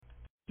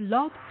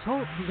Blog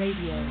Talk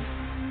Radio.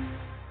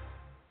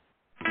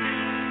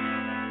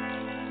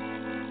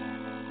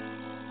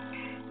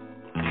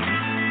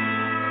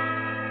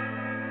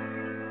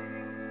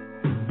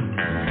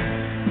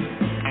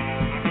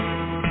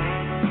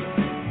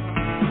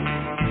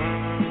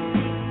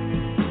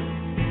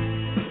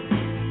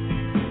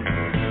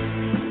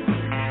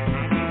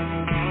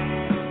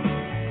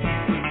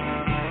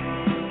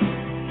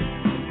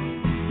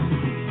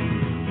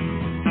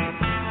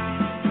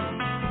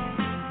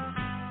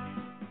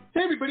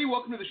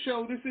 Welcome to the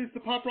show. This is the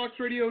Pop Rocks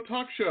Radio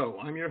Talk Show.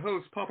 I'm your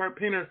host, pop art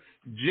painter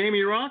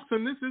Jamie Rocks,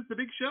 and this is the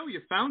big show.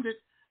 You found it.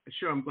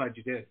 Sure, I'm glad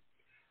you did.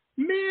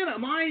 Man,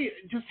 am I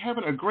just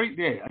having a great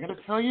day. I got to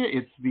tell you,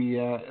 it's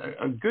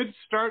a good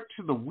start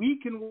to the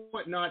week and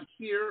whatnot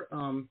here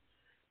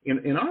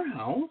in our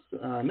house.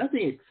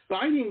 Nothing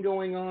exciting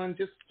going on,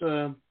 just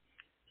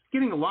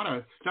getting a lot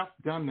of stuff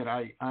done that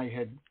I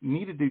had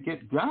needed to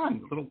get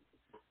done, little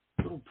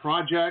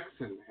projects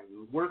and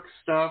work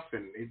stuff,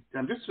 and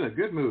I'm just in a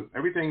good mood.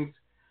 Everything's,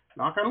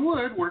 knock on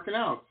wood, working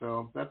out,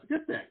 so that's a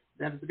good thing.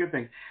 That is a good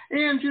thing.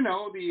 And, you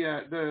know,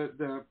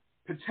 the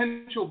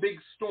potential big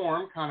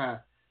storm kind of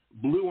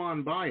blew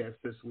on by us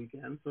this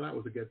weekend, so that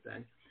was a good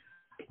thing.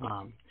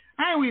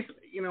 I always,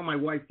 you know, my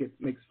wife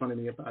makes fun of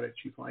me about it.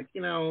 She's like,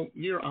 you know,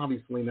 you're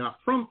obviously not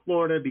from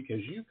Florida because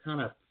you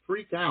kind of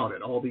freak out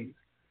at all these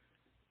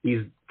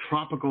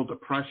tropical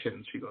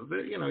depressions. She goes,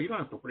 you know, you don't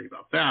have to worry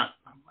about that.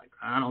 I'm like,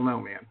 I don't know,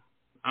 man.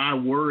 I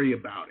worry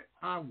about it.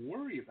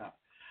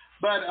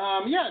 But,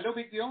 yeah, no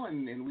big deal,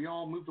 and we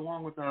all moved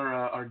along with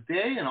our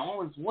day, and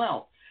all is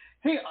well.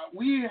 Hey,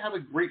 we have a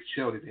great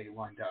show today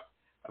lined up.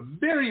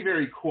 Very,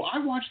 very cool. I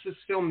watched this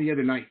film the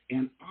other night,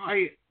 and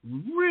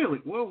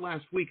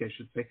last week, I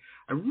should say,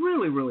 I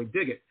really, really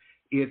dig it.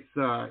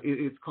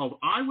 It's called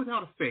Eye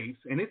Without a Face,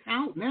 and it's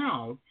out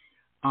now,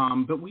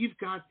 but we've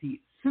got the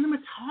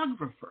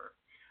cinematographer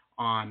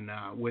on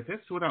with us.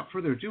 So without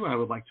further ado, I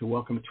would like to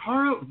welcome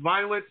Tara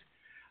Violet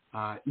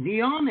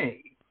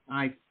Niame.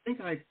 I think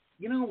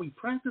we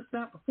practiced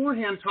that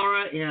beforehand,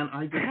 Tara, and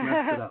I just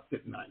messed it up,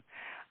 didn't I?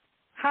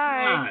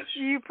 Hi, Gosh.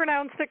 You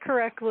pronounced it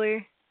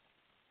correctly.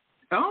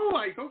 Oh,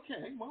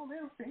 okay. Well,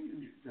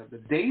 the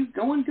day's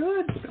going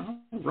good. All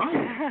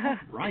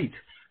right.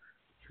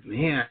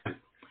 Man.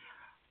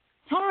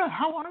 Tara,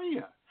 how are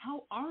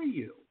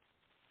you?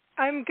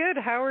 I'm good.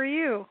 How are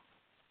you?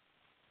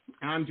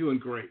 I'm doing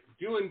great.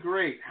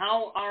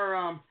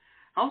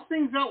 How's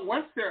things out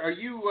west there? Are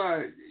you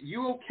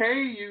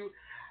okay?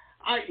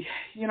 I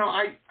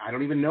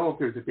don't even know if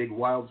there's a big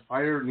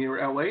wildfire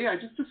near LA. I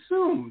just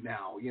assume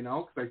now,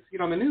 because I see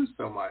it on the news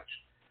so much.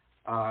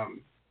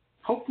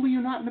 Hopefully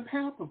you're not in the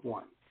path of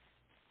one.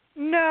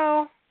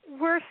 No,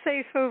 we're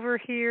safe over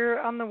here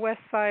on the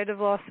west side of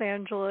Los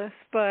Angeles.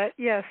 But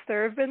yes,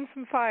 there have been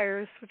some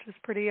fires, which is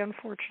pretty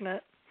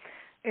unfortunate.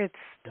 It's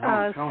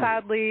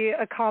sadly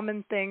a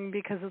common thing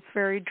because it's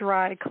very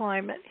dry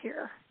climate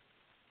here.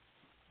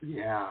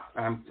 Yeah,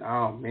 I'm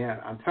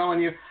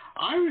telling you.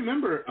 I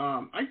remember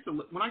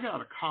when I got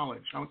out of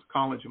college, I went to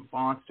college in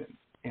Boston,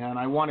 and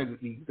I wanted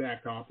the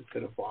exact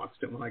opposite of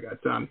Boston when I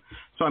got done.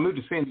 So I moved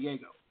to San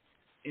Diego.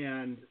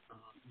 And,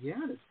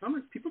 the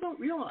summer, people don't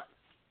realize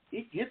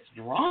it gets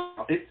dry.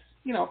 It's,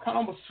 kind of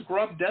almost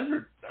scrub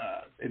desert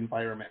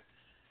environment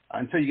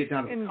until you get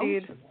down to the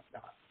coast and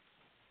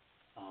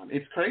whatnot.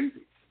 It's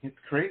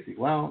crazy.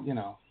 Well,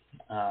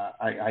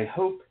 I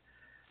hope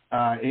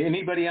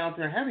anybody out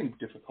there having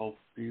difficulties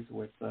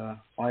with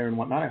fire and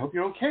whatnot, I hope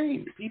you're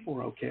okay. Your people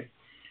are okay.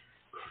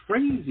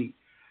 Crazy.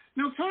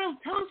 Now,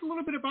 tell us a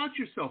little bit about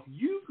yourself.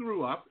 You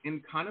grew up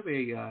in kind of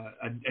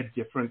a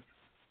different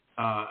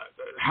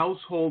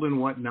household and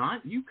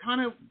whatnot. You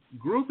kind of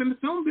grew up in the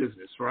film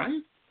business,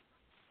 right?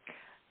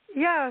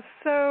 Yeah,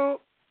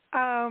 so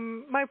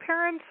my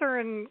parents are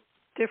in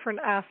different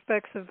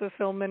aspects of the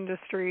film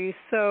industry.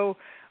 So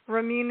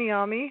Ramin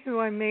Niami, who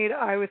I made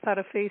Eye Without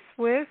a Face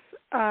with,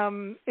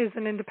 is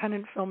an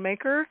independent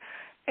filmmaker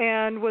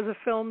and was a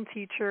film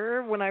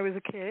teacher when I was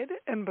a kid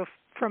and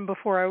from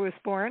before I was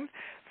born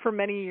for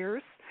many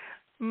years.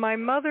 My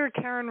mother,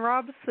 Karen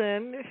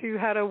Robson, who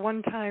had a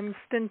one-time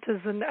stint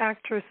as an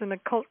actress in a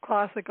cult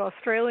classic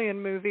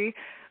Australian movie,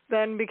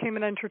 then became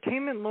an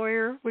entertainment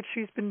lawyer, which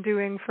she's been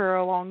doing for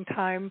a long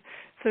time.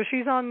 So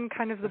she's on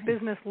kind of the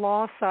business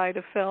law side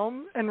of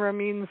film, and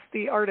Ramin's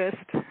the artist.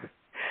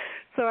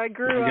 So I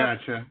grew up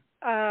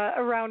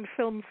around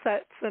film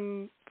sets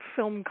and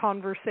film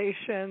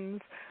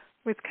conversations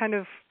with kind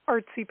of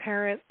artsy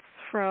parents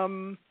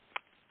from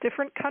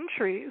different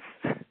countries.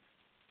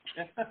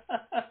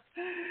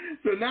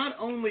 So not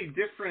only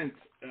different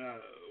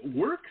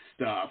work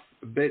stuff,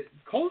 but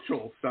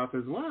cultural stuff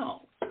as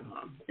well.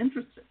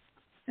 Interesting.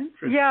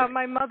 Yeah,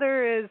 my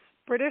mother is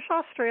British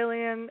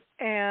Australian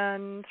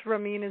and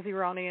Ramin is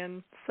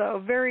Iranian.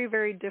 So very,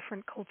 very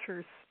different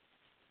cultures.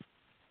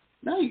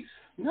 Nice.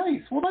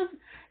 Well,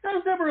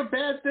 that's never a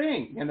bad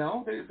thing,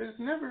 that's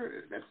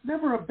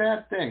never a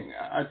bad thing.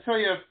 I tell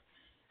you,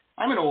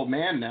 I'm an old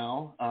man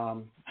now.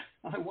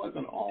 I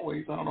wasn't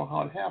always. I don't know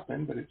how it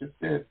happened, but it just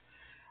did.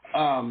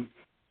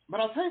 but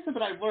I'll tell you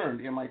something I've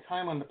learned in my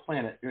time on the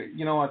planet.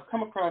 I've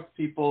come across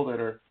people that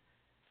are,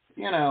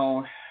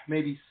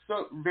 maybe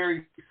so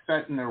very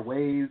set in their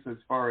ways as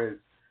far as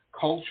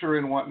culture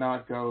and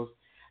whatnot goes.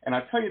 And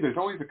I tell you, there's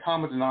always a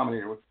common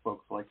denominator with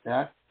folks like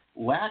that: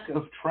 lack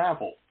of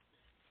travel.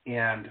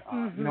 And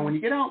when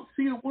you get out and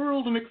see the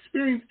world and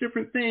experience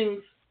different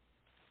things,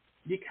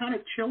 you kind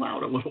of chill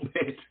out a little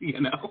bit.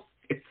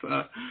 It's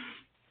a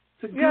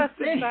good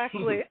thing.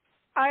 Exactly.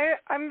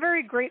 I'm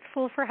very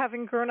grateful for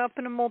having grown up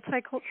in a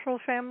multicultural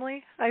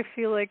family. I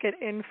feel like it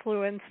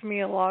influenced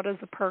me a lot as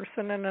a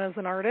person and as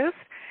an artist.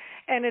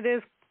 And it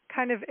is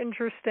kind of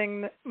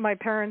interesting that my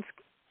parents,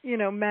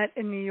 met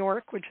in New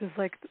York, which is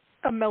like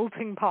a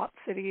melting pot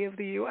city of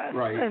the U.S.,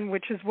 right, and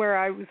which is where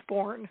I was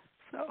born.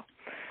 So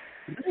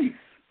nice.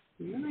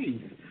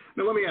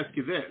 Now let me ask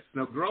you this.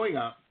 Now, growing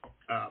up,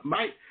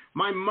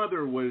 my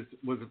mother was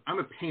I'm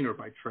a painter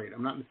by trade.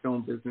 I'm not in the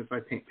film business. I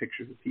paint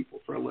pictures of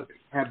people for a living.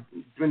 I've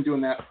been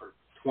doing that for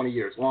 20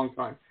 years, long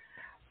time.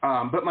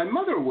 But my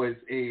mother was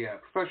a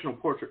professional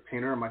portrait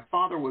painter, and my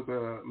father was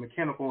a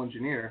mechanical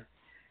engineer.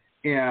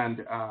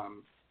 And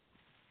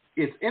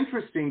it's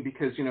interesting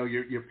because,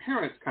 your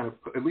parents kind of,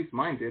 at least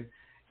mine did,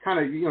 kind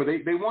of,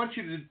 they want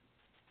you to,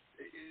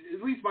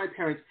 at least my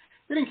parents,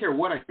 they didn't care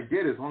what I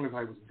did as long as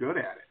I was good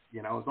at it,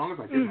 as long as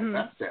I did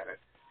my best at it.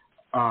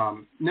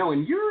 No,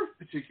 in your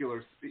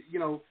particular,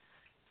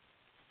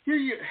 here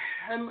you,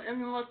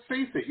 and let's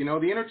face it,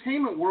 the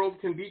entertainment world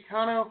can be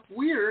kind of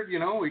weird,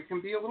 it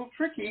can be a little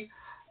tricky.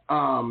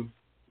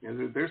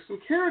 There's some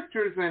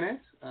characters in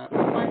it,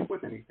 like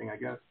with anything, I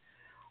guess.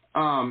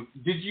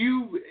 Did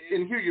you,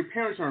 and here your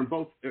parents are in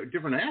both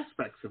different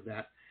aspects of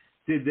that,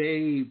 did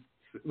they,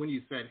 when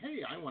you said,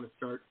 hey, I want to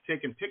start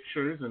taking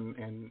pictures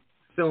and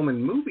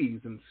filming movies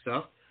and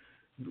stuff,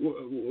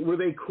 were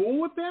they cool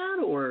with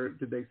that, or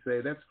did they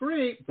say, that's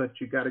great, but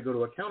you got to go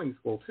to accounting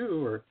school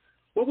too, or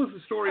what was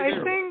the story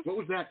there? What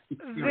was that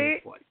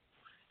experience like?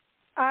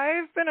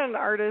 I've been an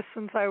artist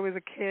since I was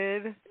a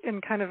kid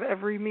in kind of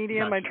every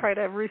medium. Gotcha. I tried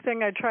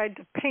everything. I tried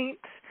to paint.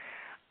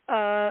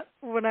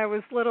 When I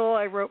was little,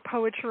 I wrote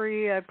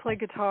poetry. I play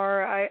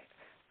guitar.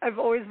 I've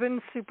always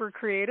been super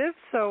creative,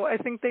 so I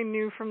think they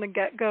knew from the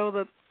get-go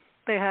that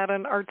they had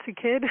an artsy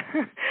kid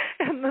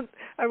and that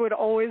I would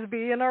always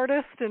be an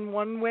artist in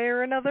one way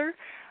or another.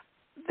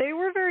 They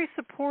were very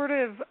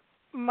supportive.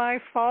 My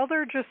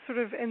father just sort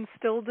of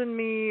instilled in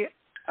me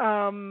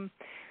an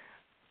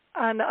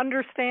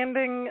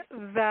understanding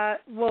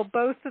that,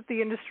 both that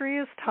the industry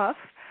is tough,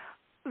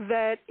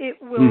 that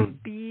it will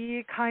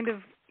be kind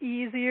of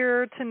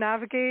easier to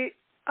navigate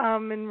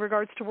in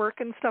regards to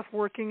work and stuff,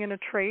 working in a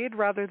trade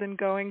rather than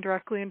going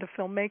directly into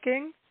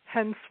filmmaking,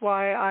 hence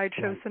why I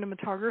chose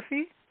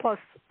cinematography, plus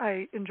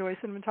I enjoy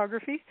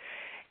cinematography,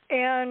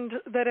 and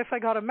that if I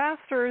got a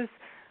master's,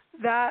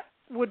 that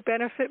would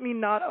benefit me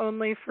not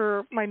only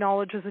for my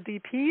knowledge as a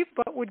DP,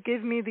 but would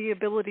give me the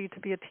ability to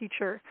be a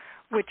teacher,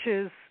 which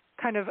is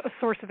kind of a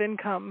source of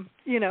income,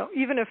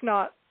 even if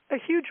not a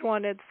huge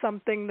one, it's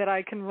something that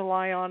I can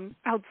rely on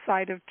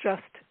outside of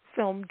just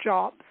film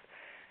jobs.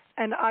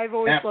 And I've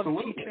always loved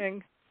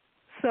teaching.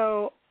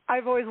 So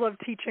I've always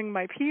loved teaching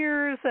my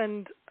peers,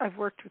 and I've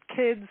worked with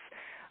kids.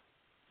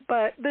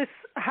 But this,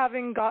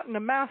 having gotten a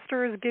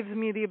master's, gives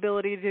me the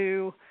ability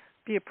to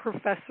be a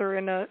professor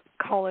in a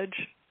college.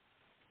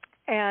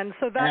 And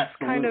so that's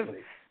kind of,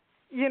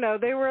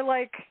 they were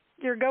like,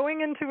 you're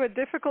going into a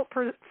difficult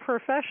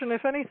profession.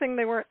 If anything,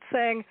 they weren't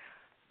saying,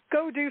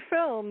 go do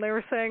film. They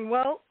were saying,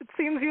 well, it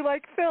seems you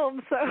like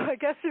film, so I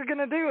guess you're going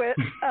to do it.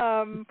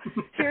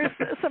 Here's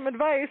some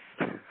advice.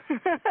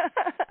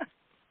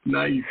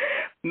 Nice.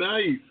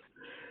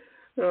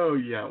 Oh,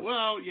 yeah.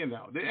 Well,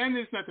 and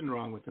there's nothing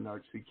wrong with an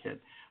artsy kid.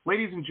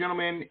 Ladies and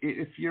gentlemen,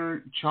 if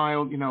your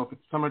child, if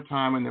it's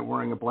summertime and they're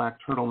wearing a black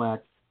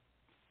turtleneck,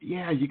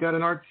 yeah, you got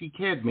an artsy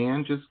kid,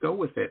 man. Just go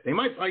with it. They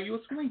might buy you a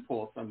swimming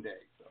pool someday.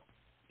 So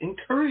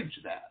encourage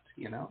that,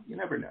 You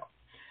never know.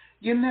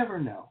 You never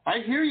know. I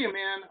hear you,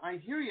 man. I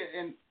hear you.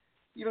 And,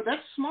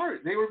 that's smart.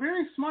 They were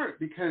very smart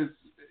because,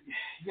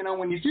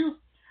 when you do,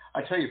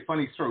 I tell you a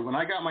funny story. When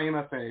I got my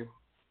MFA,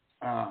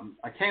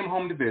 I came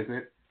home to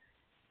visit,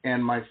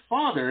 and my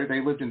father,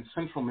 they lived in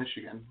central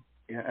Michigan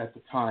at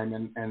the time,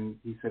 and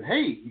he said,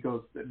 hey, he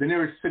goes, the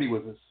nearest city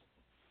was a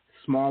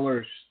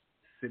smaller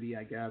city,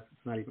 I guess.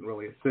 It's not even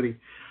really a city,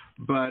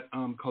 but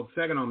called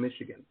Saginaw,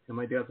 Michigan. And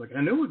my dad's like,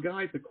 I know a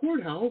guy at the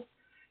courthouse,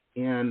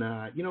 and,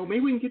 maybe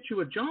we can get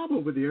you a job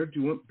over there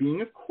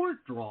being a court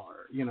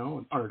drawer,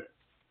 an artist.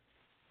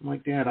 I'm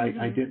like, Dad,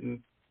 I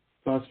didn't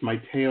bust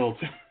my tail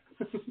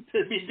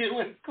to be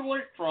doing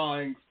court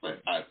drawings,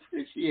 but I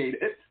appreciate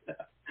it.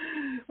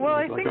 Well,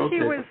 I think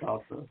he was,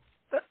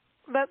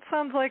 that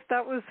sounds like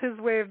that was his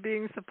way of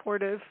being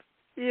supportive,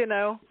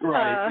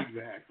 Right,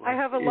 exactly. I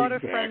have a lot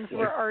of friends who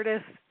are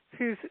artists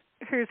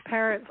whose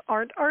parents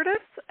aren't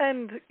artists,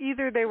 and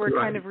either they were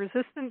kind of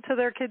resistant to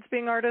their kids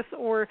being artists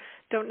or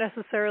don't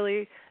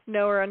necessarily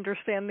know or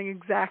understand the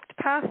exact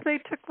path they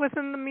took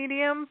within the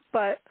medium.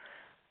 But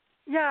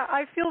yeah,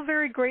 I feel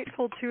very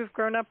grateful to have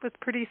grown up with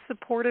pretty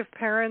supportive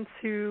parents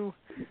who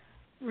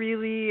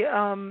really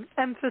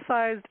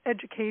emphasized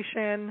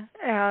education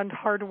and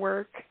hard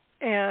work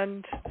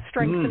and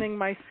strengthening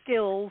my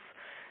skills.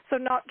 So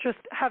not just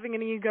having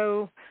an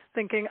ego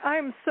thinking,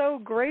 I'm so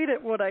great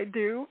at what I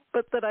do,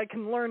 but that I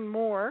can learn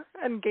more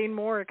and gain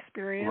more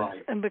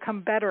experience and become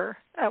better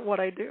at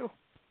what I do.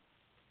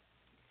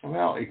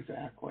 Well,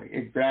 exactly.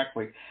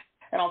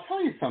 And I'll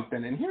tell you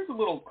something, and here's a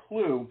little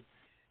clue.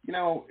 You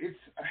know, it's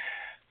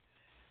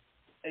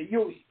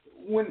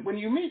when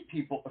you meet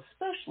people,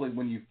 especially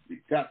when you've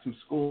got some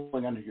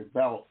schooling under your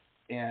belt,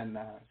 and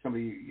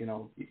somebody, you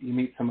know, you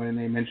meet somebody and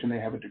they mention they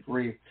have a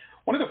degree,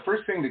 one of the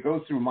first things that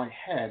goes through my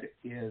head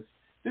is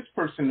this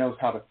person knows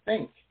how to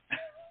think.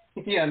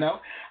 You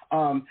know,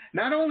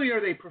 not only are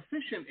they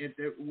proficient at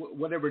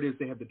whatever it is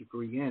they have the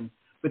degree in,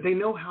 but they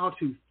know how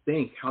to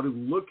think, how to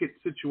look at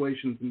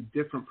situations in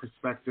different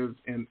perspectives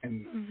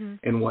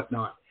and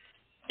whatnot.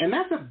 And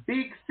that's a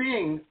big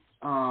thing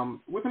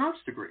with an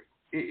arts degree.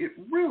 It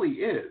really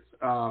is.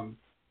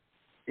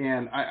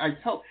 And I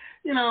tell,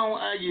 you know,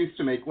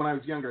 when I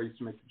was younger, I used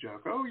to make the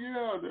joke, oh,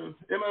 yeah, the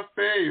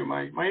MFA,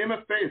 my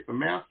MFA is the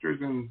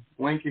master's in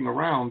blanking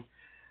around.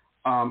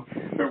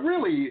 But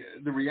really,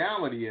 the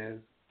reality is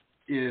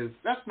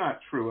that's not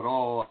true at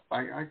all.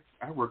 I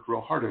worked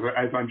real hard at it,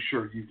 as I'm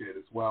sure you did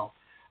as well.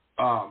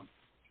 But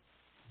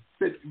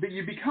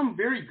you become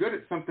very good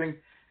at something,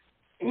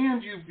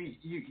 and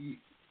you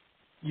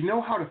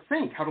know how to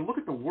think, how to look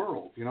at the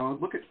world, you know,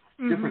 look at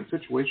different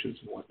situations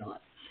and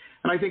whatnot.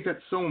 And I think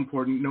that's so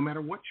important no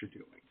matter what you're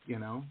doing, you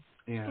know.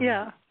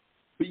 And,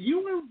 but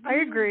you were really I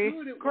agree.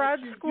 good at grad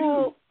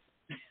school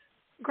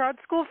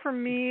for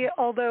me,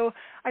 although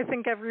I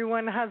think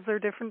everyone has their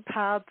different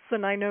paths,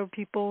 and I know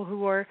people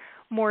who are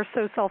more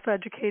so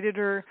self-educated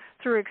or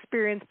through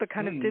experience but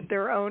kind of did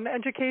their own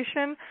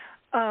education.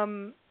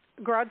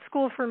 Grad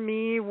school for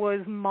me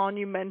was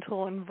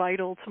monumental and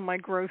vital to my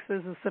growth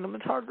as a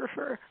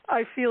cinematographer.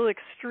 I feel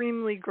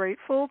extremely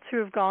grateful to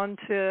have gone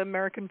to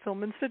American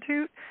Film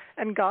Institute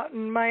and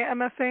gotten my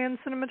MFA in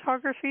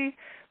cinematography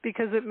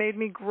because it made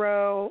me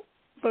grow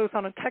both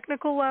on a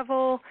technical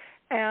level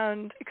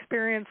and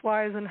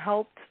experience-wise, and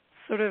helped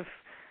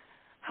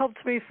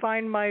me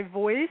find my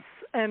voice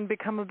and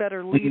become a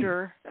better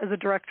leader as a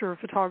director of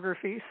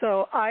photography.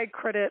 So I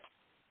credit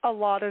a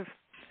lot of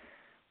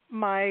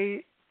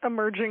my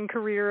emerging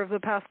career of the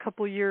past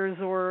couple of years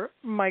or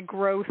my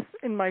growth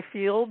in my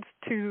field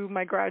to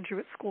my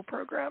graduate school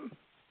program.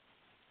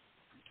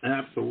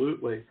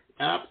 Absolutely.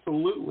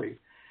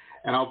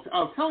 And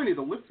I'll tell any of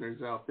the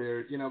listeners out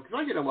there, you know, because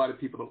I get a lot of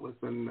people that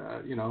listen,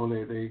 you know,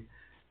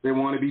 they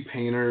want to be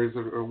painters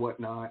or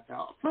whatnot.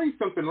 I'll tell you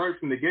something right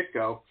from the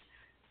get-go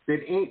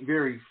that ain't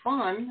very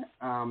fun,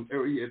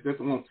 or it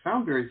won't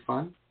sound very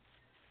fun,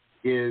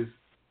 is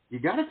you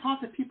got to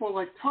talk to people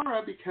like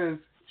Tara because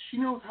she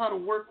knows how to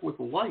work with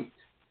light.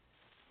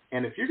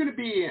 And if you're going to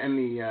be in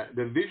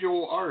the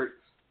visual arts,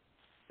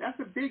 that's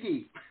a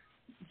biggie.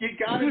 You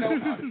got to know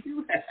how to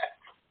do that.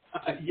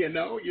 You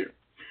know,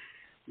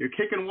 you're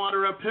kicking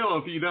water uphill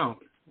if you don't.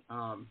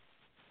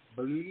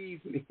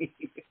 Believe me.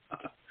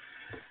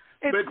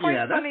 It's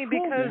quite funny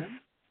because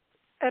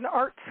at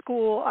art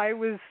school I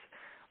was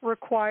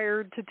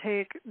required to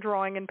take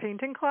drawing and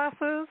painting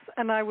classes,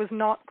 and I was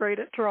not great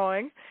at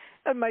drawing.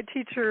 And my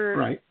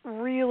teacher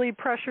really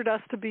pressured us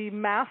to be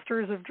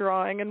masters of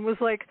drawing and was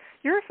like,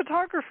 you're a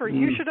photographer.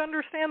 You should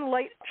understand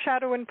light,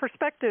 shadow, and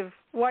perspective.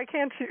 Why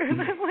can't you?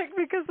 And I'm like,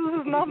 because this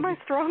is not my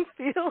strong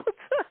field.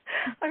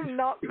 I'm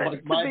not meant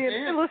to be an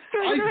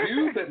illustrator. I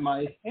do, but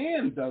my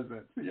hand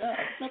doesn't. Yeah,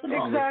 nothing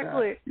wrong with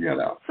that. You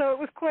know. So it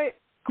was quite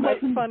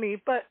funny,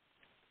 but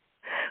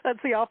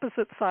that's the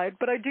opposite side.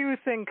 But I do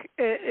think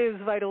it is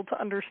vital to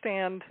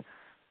understand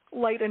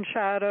light and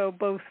shadow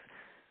both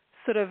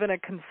sort of in a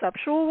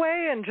conceptual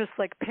way and just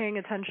like paying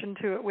attention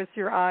to it with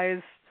your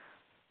eyes,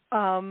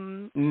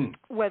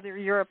 whether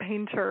you're a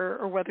painter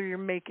or whether you're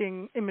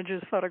making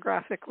images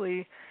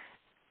photographically.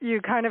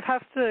 You kind of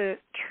have to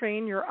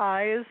train your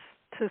eyes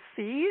to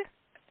see,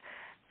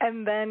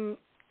 and then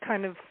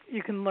kind of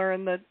you can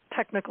learn the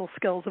technical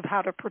skills of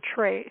how to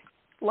portray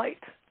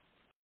light.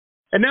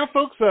 And now,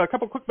 folks, a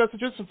couple quick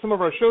messages from some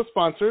of our show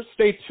sponsors.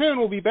 Stay tuned.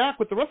 We'll be back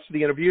with the rest of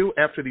the interview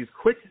after these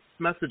quick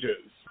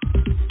messages.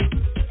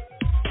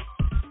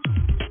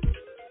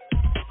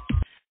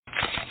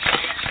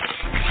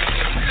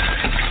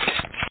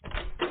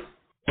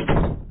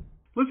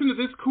 Listen to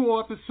this cool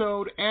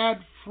episode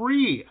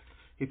ad-free.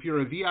 If you're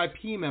a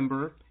VIP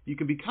member, you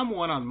can become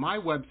one on my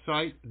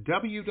website,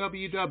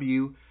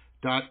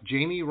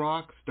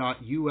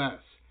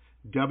 www.jamierocks.us,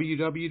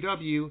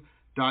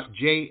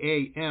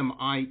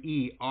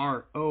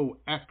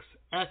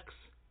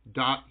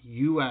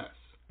 www.jamieroxx.us.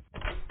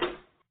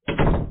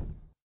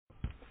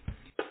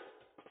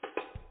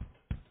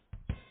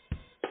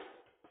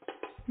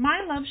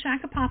 My Love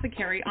Shack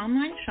Apothecary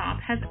online shop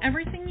has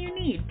everything you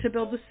need to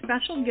build a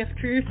special gift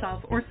for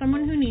yourself or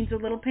someone who needs a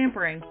little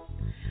pampering.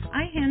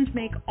 I hand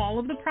make all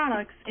of the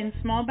products in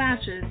small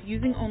batches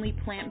using only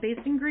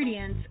plant-based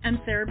ingredients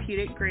and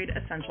therapeutic-grade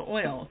essential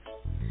oils.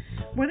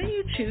 Whether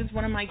you choose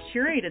one of my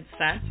curated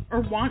sets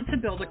or want to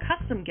build a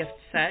custom gift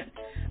set,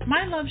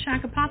 My Love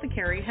Shack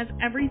Apothecary has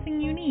everything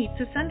you need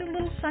to send a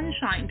little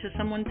sunshine to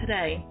someone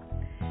today.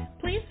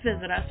 Please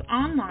visit us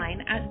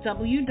online at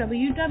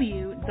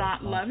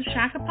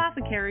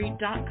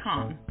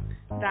www.loveshacapothecary.com.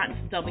 That's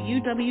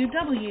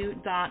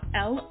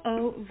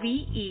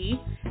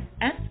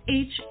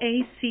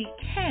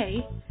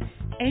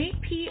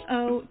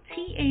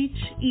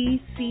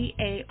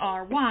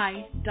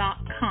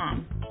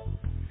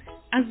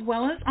as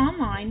well as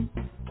online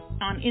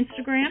on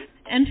Instagram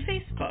and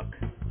Facebook.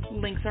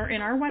 Links are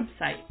in our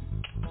website.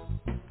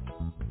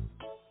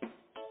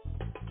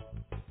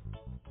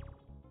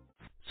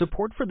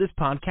 Support for this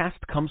podcast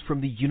comes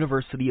from the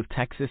University of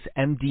Texas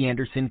MD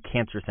Anderson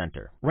Cancer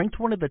Center, ranked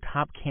one of the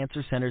top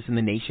cancer centers in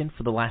the nation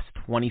for the last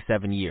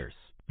 27 years.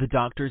 The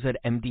doctors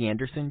at MD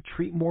Anderson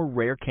treat more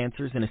rare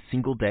cancers in a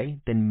single day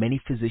than many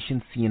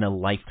physicians see in a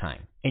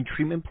lifetime, and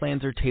treatment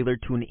plans are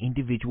tailored to an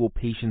individual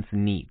patient's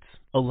needs,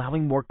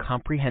 allowing more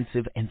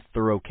comprehensive and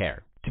thorough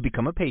care. To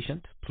become a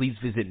patient, please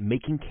visit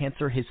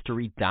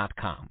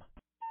makingcancerhistory.com.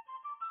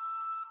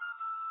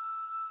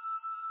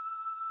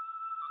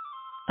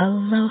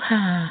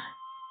 Aloha.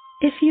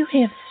 If you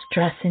have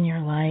stress in your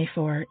life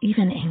or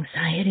even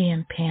anxiety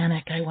and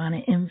panic, I want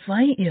to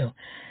invite you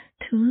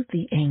to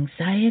the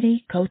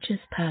Anxiety Coaches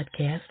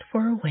Podcast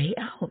for a way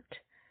out.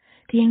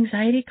 The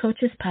Anxiety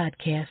Coaches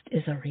Podcast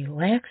is a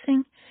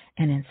relaxing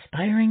and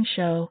inspiring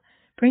show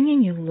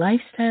bringing you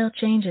lifestyle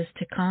changes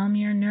to calm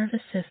your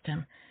nervous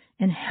system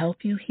and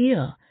help you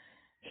heal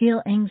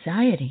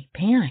anxiety,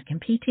 panic,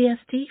 and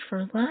PTSD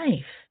for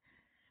life.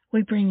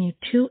 We bring you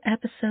 2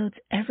 episodes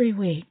every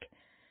week.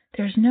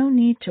 There's no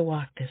need to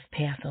walk this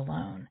path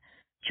alone.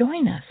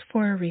 Join us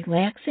for a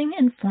relaxing,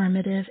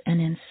 informative,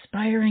 and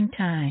inspiring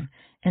time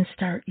and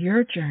start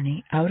your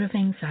journey out of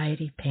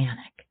anxiety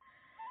panic.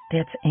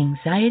 That's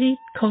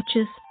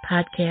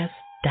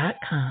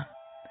anxietycoachespodcast.com.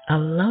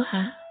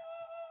 Aloha.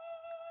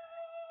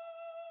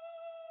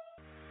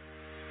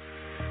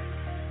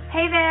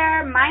 Hey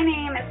there, my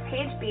name is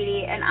Paige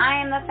Beatty, and I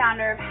am the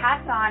founder of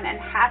Hats On and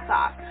Hats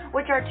Off,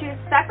 which are 2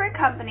 separate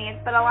companies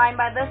but aligned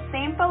by the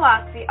same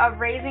philosophy of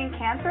raising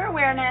cancer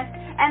awareness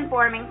and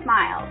forming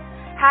smiles.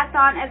 Hats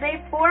On is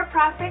a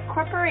for-profit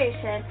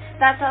corporation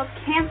that sells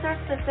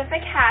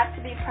cancer-specific hats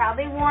to be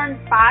proudly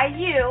worn by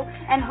you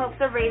in hopes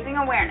of raising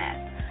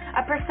awareness.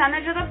 A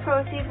percentage of the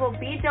proceeds will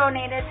be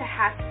donated to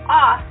Hats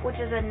Off, which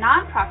is a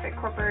non-profit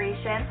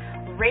corporation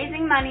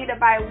raising money to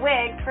buy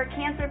wigs for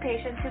cancer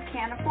patients who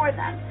can't afford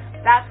them.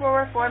 That's where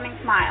we're forming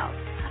smiles.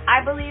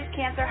 I believe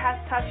cancer has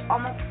touched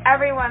almost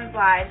everyone's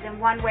lives in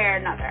one way or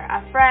another.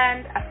 A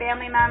friend, a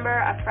family member,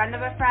 a friend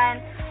of a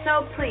friend.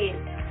 So please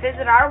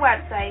visit our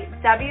website,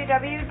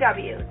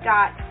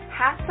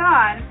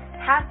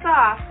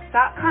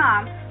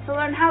 www.hatsonhatsoff.com, to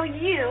learn how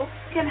you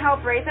can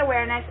help raise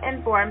awareness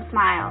and form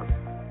smiles.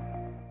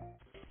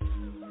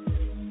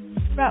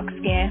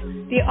 Roxgear,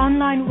 the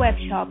online web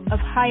shop of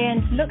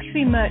high-end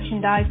luxury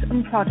merchandise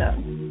and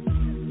products,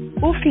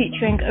 all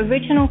featuring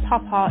original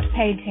pop art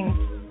paintings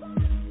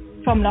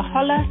from La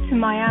Jolla to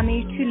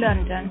Miami to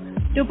London.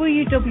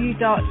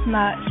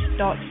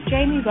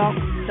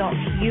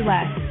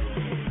 www.merch.jamierox.us.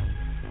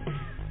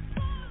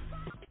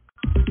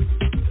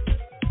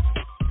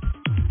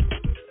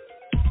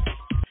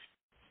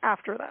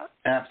 After that.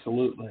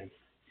 Absolutely.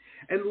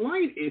 And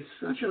light is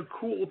such a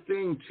cool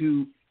thing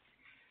to,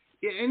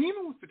 and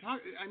even with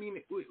photography, I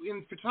mean,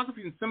 in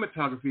photography and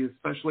cinematography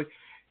especially,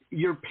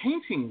 you're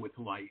painting with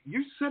light.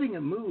 You're setting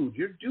a mood.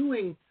 You're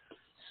telling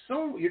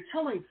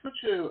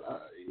such a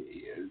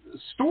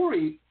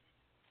story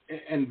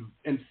and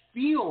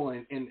feel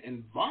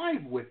and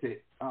vibe with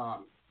it.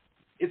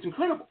 It's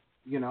incredible.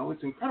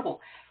 It's incredible.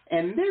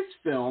 And this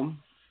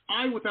film,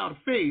 Eye Without a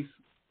Face,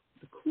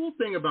 the cool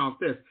thing about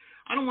this,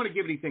 I don't want to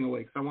give anything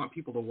away because I want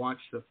people to watch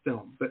the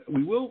film, but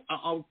we will.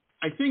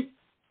 I think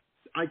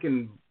I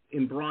can,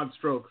 in broad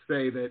strokes,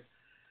 say that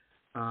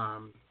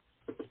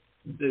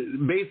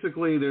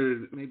basically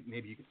there's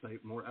maybe you could say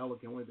it more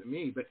elegantly than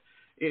me, but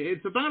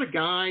it's about a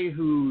guy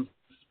who's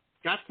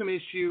got some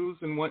issues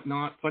and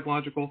whatnot,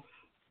 psychological,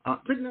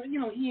 but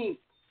he ain't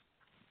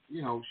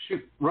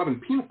rubbing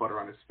peanut butter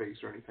on his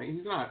face or anything.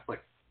 He's not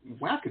like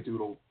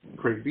wackadoodle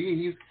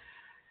crazy.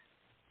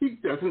 He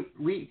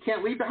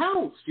can't leave the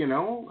house,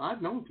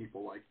 I've known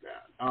people like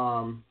that.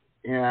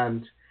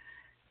 And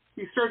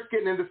he starts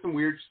getting into some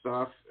weird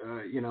stuff,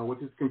 with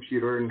his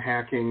computer and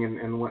hacking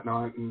and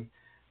whatnot. And,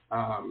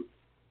 let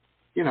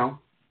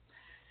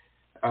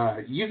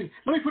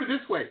me put it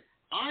this way.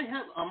 I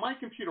have on my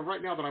computer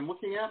right now that I'm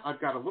looking at,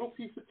 I've got a little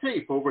piece of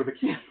tape over the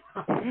camera.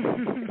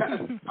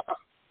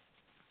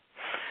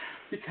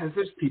 because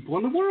there's people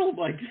in the world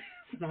like this.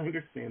 And I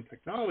understand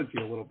technology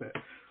a little bit.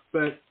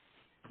 But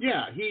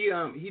yeah, he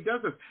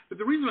does it. But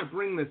the reason I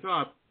bring this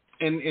up,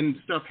 and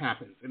stuff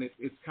happens, and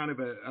it's kind of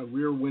a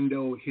rear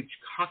window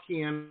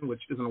Hitchcockian,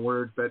 which isn't a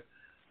word, but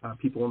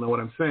people will know what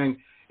I'm saying.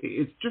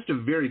 It's just a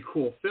very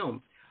cool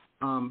film.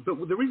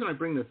 But the reason I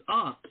bring this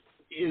up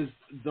is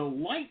the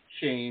light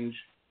change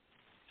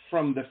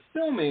from the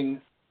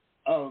filming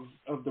of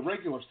the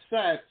regular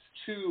sets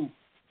to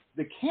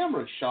the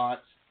camera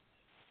shots,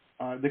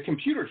 the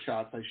computer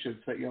shots, I should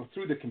say,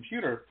 through the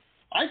computer,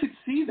 I could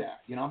see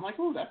that. I'm like,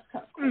 oh, that's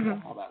kind of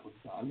cool how that was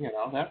done.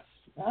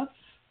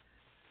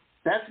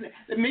 That's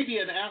maybe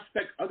an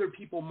aspect other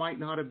people might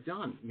not have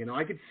done.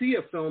 I could see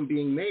a film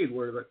being made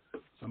where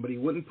somebody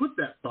wouldn't put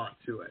that thought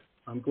to it.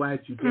 I'm glad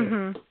you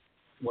did.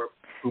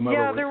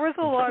 Yeah, there was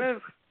a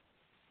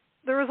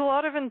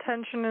lot of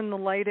intention in the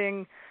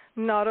lighting,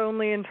 not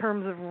only in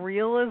terms of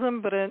realism,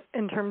 but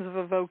in terms of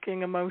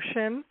evoking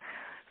emotion.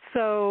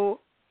 So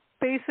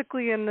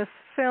basically in this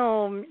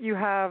film, you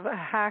have a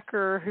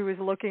hacker who is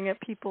looking at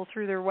people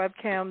through their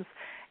webcams,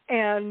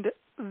 and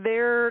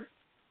their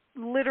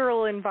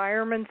literal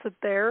environments that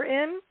they're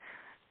in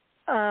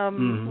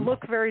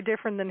look very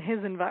different than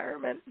his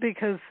environment,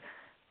 because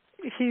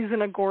he's an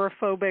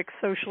agoraphobic,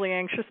 socially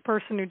anxious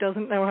person who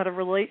doesn't know how to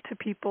relate to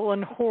people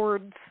and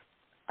hoards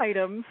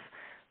items,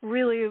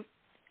 really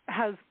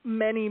has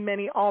many,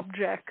 many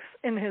objects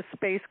in his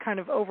space kind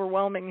of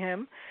overwhelming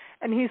him.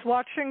 And he's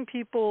watching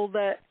people,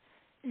 that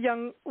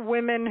young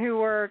women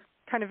who are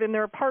kind of in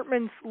their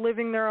apartments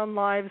living their own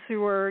lives,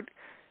 who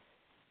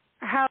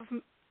have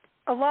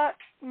a lot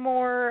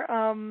more,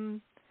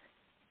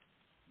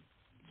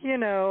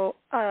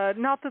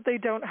 not that they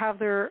don't have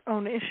their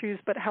own issues,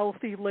 but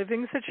healthy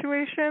living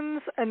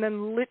situations. And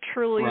then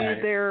literally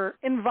their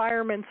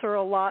environments are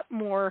a lot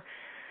more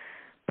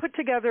put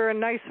together and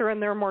nicer,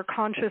 and they're more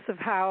conscious of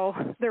how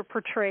they're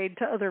portrayed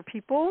to other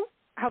people,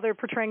 how they're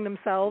portraying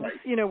themselves,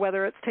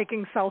 whether it's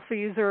taking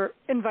selfies or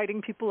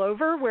inviting people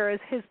over, whereas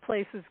his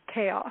place is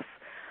chaos.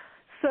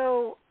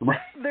 So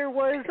there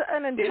was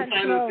an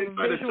intentional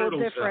visual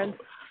difference.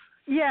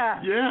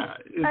 Yeah. Yeah.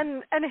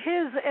 And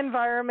his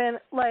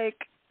environment,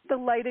 like the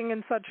lighting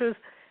and such,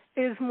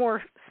 is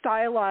more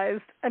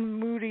stylized and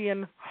moody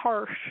and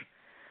harsh.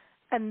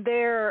 And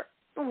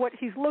what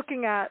he's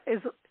looking at is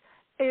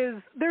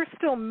there's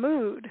still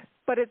mood,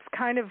 but it's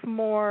kind of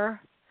more,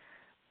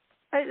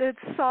 it's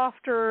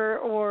softer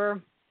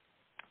or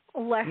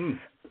less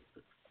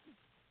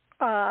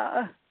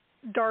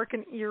dark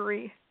and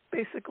eerie,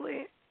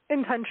 basically,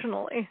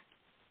 intentionally.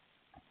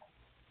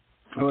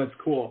 Oh, that's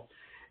cool.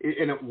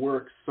 And it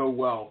works so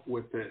well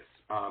with this.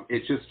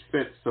 It just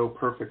fits so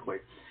perfectly.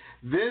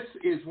 This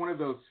is one of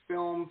those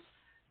films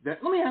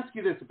that, let me ask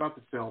you this about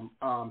the film.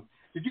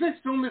 Did you guys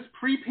film this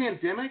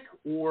pre-pandemic,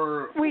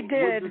 or we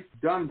did? Was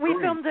this done we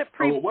filmed it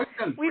pre. it was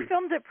done we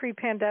filmed it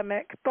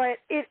pre-pandemic, but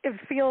it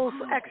feels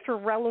extra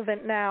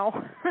relevant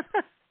now.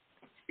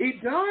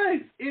 It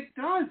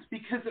does,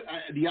 because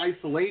the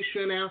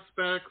isolation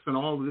aspects and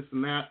all of this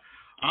and that.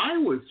 I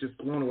was just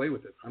blown away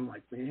with it. I'm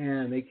like,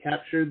 man, they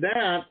captured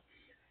that,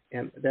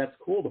 and that's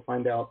cool to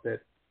find out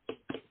that,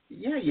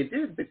 yeah, you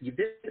did, but you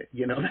did it.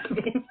 You know what I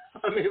mean?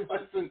 It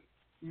wasn't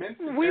meant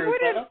to be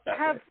set up that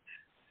way.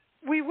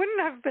 We wouldn't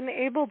have been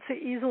able to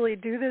easily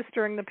do this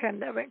during the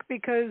pandemic,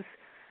 because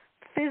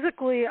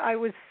physically I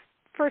was,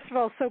 first of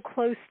all, so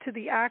close to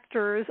the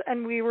actors,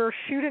 and we were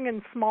shooting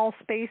in small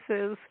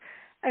spaces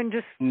and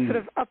just sort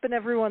of up in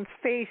everyone's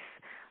face.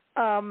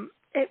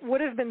 It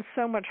would have been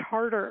so much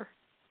harder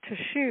to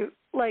shoot.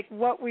 Like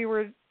what we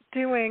were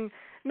doing,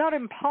 not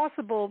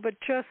impossible, but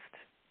just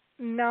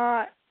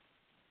not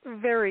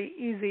very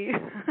easy.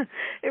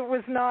 It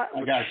was not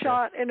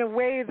shot in a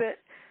way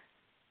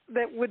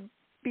that would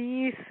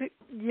be,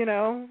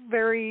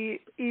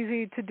 very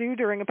easy to do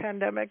during a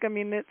pandemic. I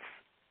mean, it's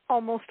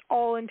almost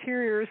all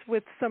interiors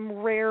with some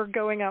rare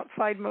going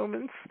outside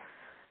moments.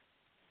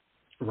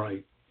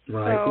 Right.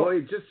 Well,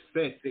 it just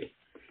fits.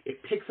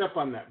 It picks up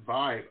on that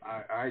vibe.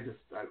 I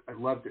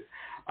loved it.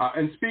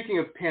 And speaking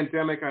of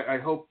pandemic, I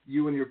hope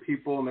you and your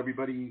people and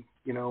everybody,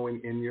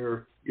 in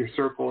your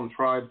circle and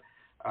tribe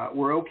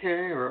were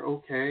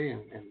okay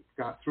and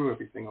got through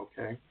everything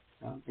okay.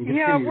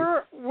 Yeah,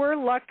 we're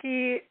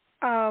lucky.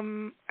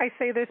 I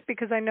say this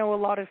because I know a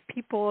lot of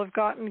people have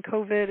gotten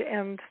COVID,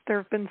 and there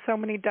have been so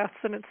many deaths,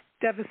 and it's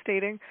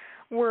devastating.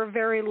 We're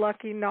very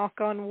lucky, knock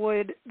on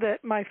wood,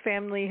 that my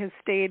family has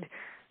stayed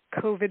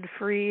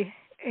COVID-free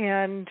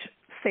and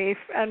safe.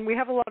 And we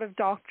have a lot of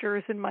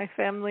doctors in my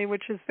family,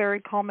 which is very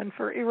common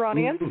for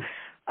Iranians.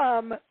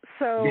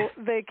 So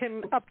they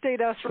can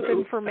update us with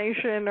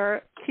information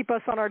or keep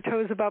us on our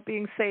toes about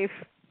being safe,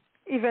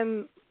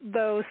 even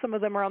though some of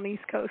them are on the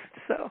East Coast.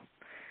 So,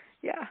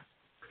 yeah.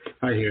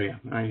 I hear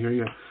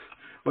you.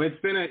 Well,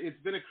 it's been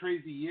a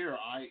crazy year.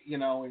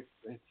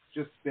 It's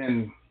just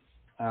been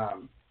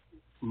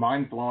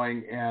mind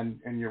blowing, and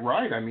you're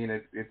right. I mean,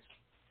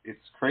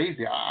 it's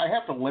crazy. I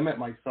have to limit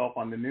myself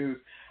on the news.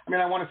 I mean,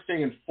 I want to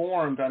stay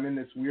informed. I'm in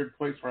this weird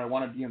place where I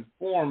want to be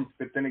informed,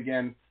 but then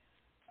again,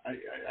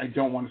 I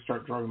don't want to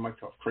start driving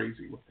myself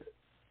crazy with it.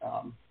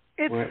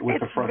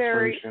 With the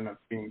frustration of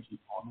being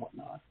people and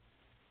whatnot.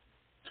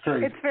 It's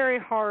crazy. It's very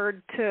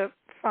hard to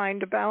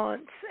find a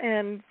balance,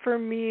 and for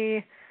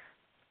me,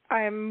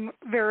 I'm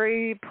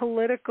very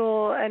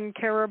political and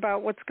care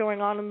about what's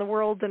going on in the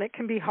world, and it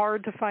can be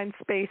hard to find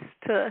space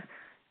to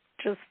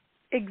just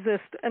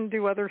exist and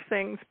do other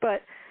things,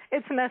 but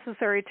it's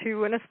necessary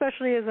too, and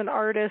especially as an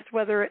artist,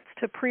 whether it's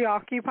to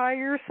preoccupy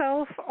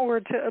yourself or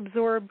to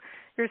absorb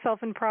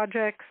yourself in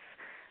projects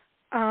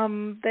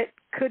that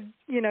could,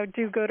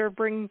 do good or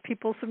bring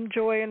people some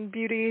joy and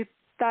beauty,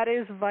 that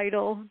is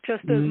vital,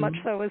 just as much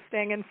so as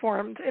staying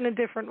informed in a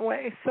different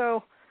way.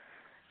 So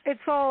it's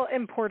all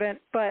important,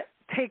 but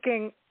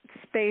taking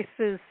space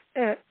is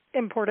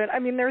important. I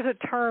mean, there's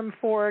a term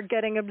for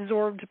getting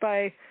absorbed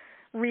by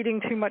reading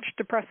too much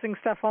depressing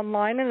stuff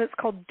online, and it's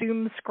called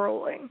doom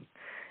scrolling.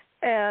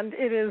 And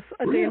it is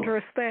a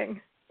dangerous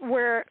thing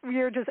where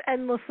you're just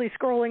endlessly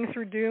scrolling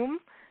through doom,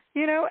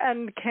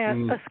 and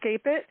can't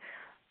escape it.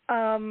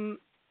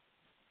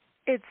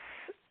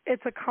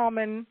 It's a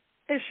common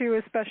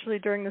issue, especially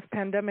during this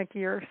pandemic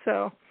year.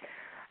 So,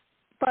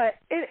 but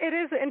it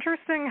is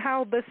interesting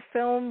how this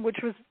film, which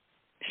was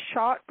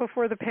shot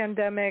before the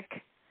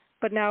pandemic,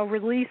 but now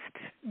released,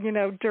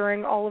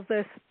 during all of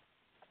this,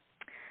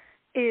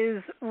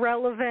 is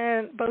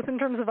relevant both in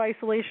terms of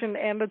isolation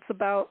and it's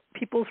about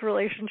people's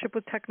relationship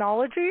with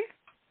technology.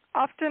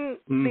 Often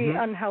the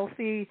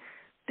unhealthy,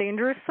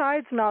 dangerous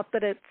sides, not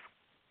that it's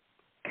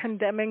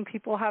condemning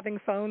people having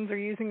phones or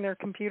using their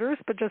computers,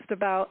 but just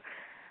about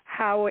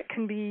how it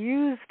can be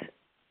used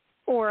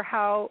or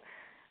how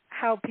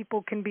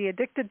people can be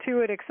addicted to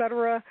it,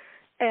 etc.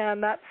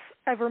 And that's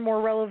ever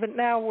more relevant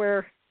now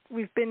where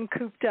we've been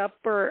cooped up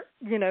or,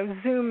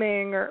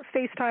 Zooming or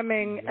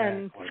FaceTiming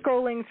and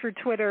scrolling through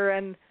Twitter,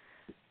 and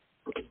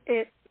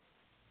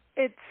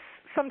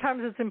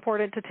sometimes it's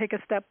important to take a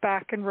step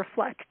back and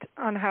reflect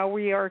on how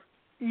we are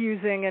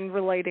using and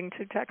relating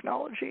to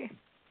technology.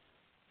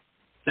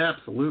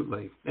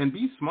 Absolutely. And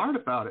be smart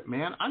about it,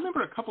 man. I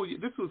remember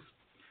this was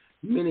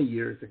many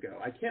years ago.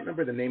 I can't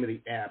remember the name of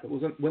the app. It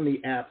was when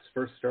the apps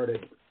first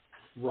started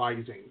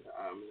rising.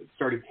 It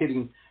started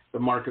hitting the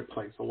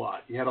marketplace a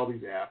lot. You had all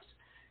these apps.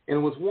 And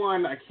it was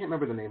one, I can't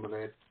remember the name of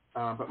it,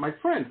 but my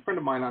friend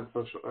of mine on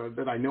social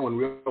that I know in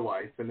real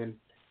life, and then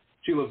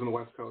she lives on the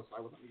West Coast.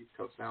 I live on the East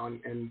Coast now,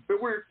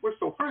 but we're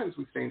still friends.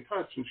 We stay in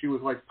touch, and she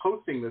was like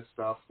posting this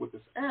stuff with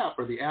this app,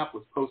 or the app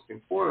was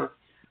posting for her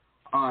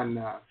on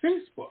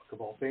Facebook of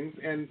all things,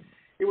 and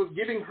it was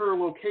giving her a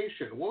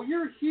location. Well,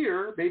 you're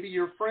here. Maybe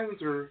your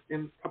friends are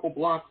in a couple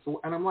blocks,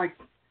 and I'm like.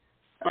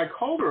 I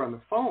called her on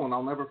the phone,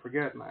 I'll never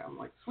forget, and I'm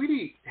like,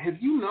 sweetie, have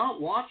you not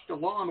watched a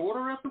Law &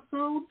 Order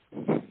episode?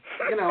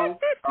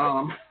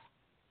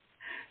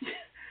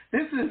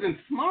 This isn't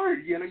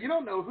smart, you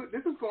don't know who,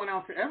 this is going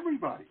out to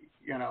everybody,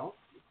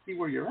 see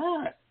where you're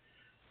at.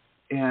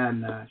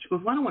 And she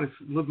goes, well, I don't want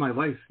to live my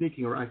life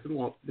sneaking around. I said,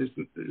 well, there's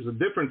a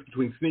difference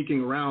between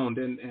sneaking around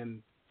and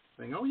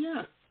saying, oh,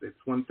 yeah, it's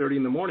 1:30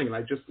 in the morning, and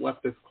I just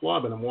left this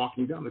club, and I'm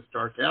walking down this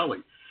dark alley.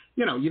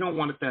 You don't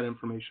want that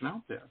information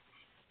out there.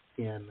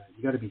 And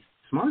you got to be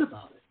smart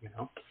about it,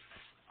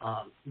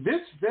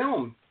 This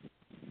film,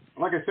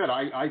 like I said,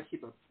 I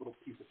keep a little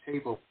piece of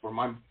tape for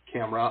my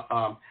camera,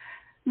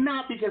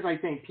 not because I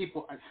think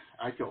people,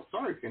 I feel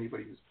sorry for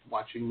anybody who's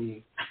watching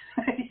me,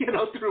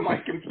 through my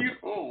computer.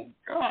 Oh,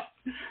 God,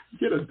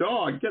 get a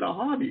dog, get a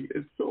hobby.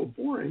 It's so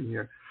boring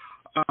here.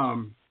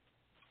 I'm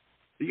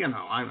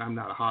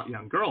not a hot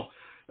young girl.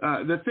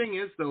 The thing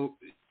is, though,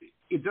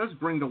 it does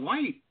bring to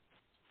light,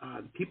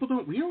 people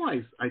don't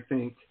realize, I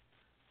think,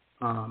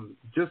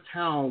 just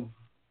how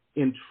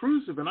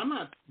intrusive, and I'm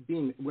not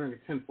wearing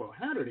a tinfoil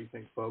hat or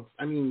anything, folks.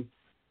 I mean,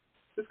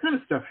 this kind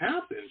of stuff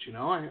happens,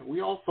 we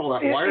all saw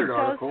that Wired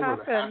article where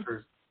the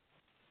hackers.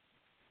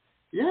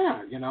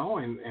 Yeah,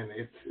 and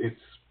it's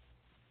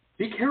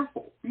be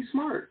careful, be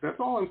smart. That's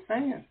all I'm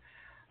saying.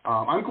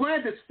 I'm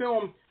glad this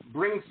film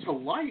brings to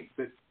light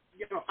that,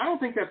 I don't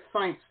think that's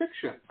science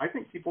fiction. I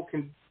think people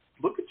can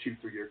look at you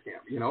through your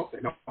camera, if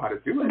they know how to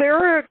do it. There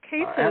are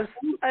cases.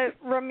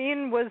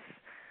 Ramin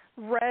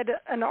read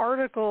an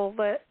article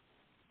that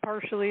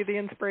partially the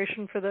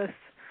inspiration for this,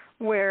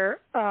 where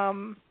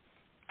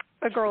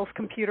a girl's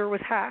computer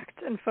was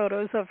hacked and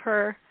photos of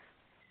her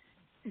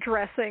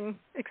dressing,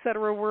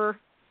 etc., were,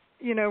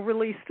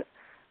 released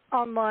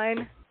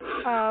online,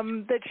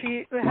 that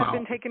she had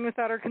been taken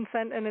without her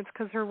consent, and it's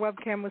because her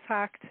webcam was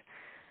hacked.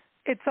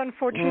 It's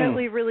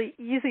unfortunately really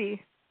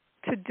easy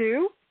to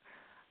do,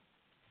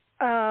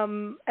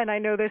 and I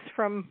know this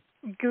from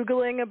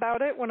Googling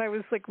about it when I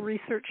was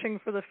researching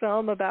for the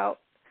film about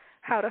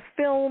how to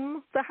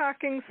film the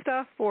hacking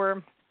stuff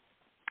or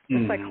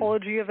the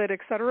psychology of it,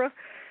 etc.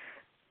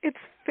 It's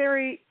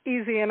very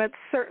easy, and it's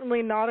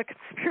certainly not a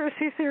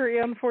conspiracy theory,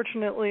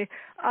 unfortunately.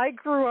 I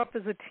grew up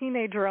as a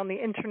teenager on the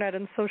internet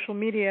and social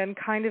media and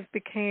kind of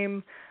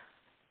became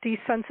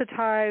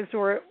desensitized,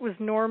 or it was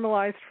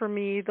normalized for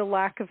me, the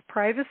lack of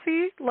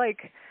privacy.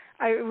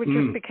 It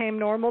just became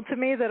normal to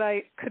me that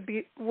I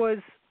was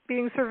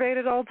being surveyed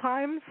at all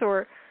times,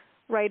 or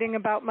writing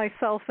about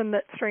myself and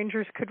that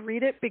strangers could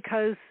read it,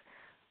 because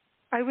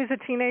I was a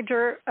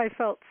teenager. I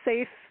felt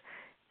safe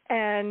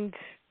and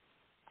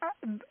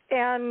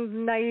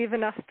naive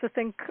enough to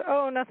think,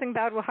 oh, nothing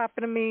bad will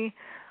happen to me,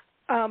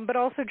 but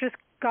also just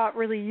got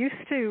really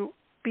used to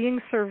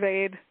being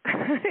surveyed.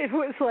 It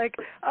was like,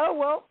 oh,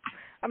 well,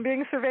 I'm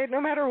being surveyed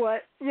no matter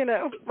what.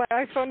 My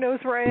iPhone knows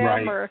where I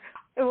am, or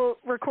it will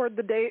record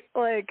the date.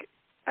 Like,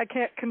 I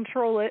can't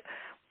control it,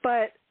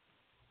 but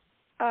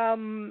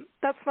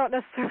that's not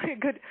necessarily a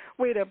good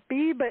way to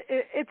be. But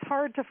it's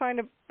hard to find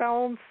a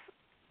balance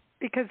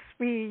because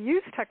we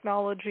use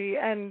technology,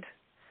 and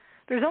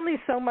there's only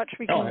so much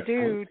we can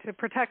do to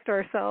protect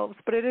ourselves.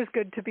 But it is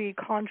good to be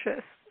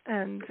conscious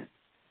and.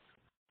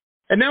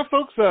 And now,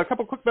 folks, a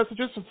couple quick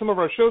messages from some of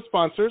our show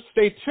sponsors.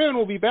 Stay tuned.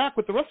 We'll be back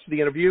with the rest of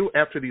the interview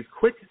after these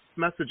quick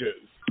messages.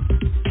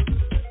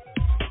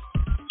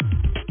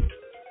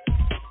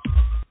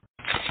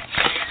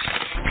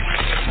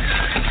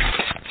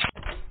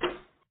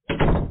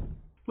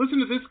 Listen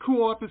to this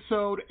cool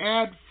episode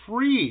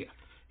ad-free.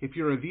 If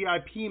you're a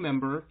VIP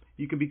member,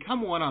 you can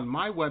become one on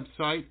my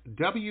website,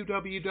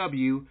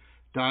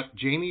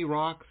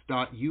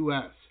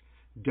 www.jamierocks.us.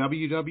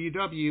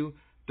 www.jamieroxx.us.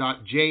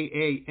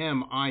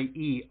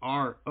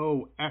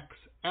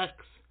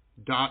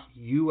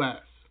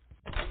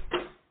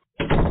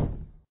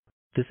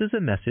 This is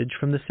a message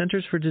from the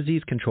Centers for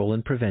Disease Control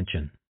and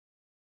Prevention.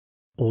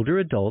 Older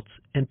adults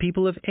and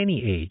people of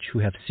any age who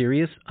have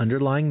serious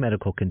underlying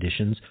medical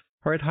conditions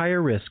are at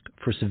higher risk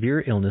for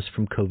severe illness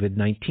from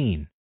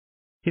COVID-19.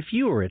 If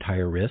you are at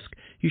higher risk,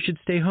 you should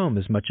stay home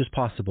as much as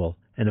possible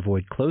and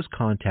avoid close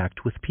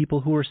contact with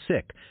people who are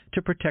sick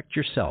to protect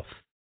yourself.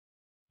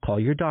 Call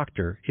your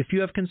doctor if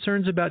you have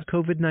concerns about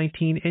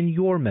COVID-19 and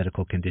your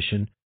medical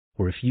condition,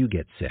 or if you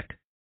get sick.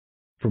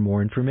 For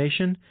more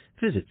information,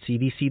 visit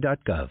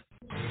cdc.gov.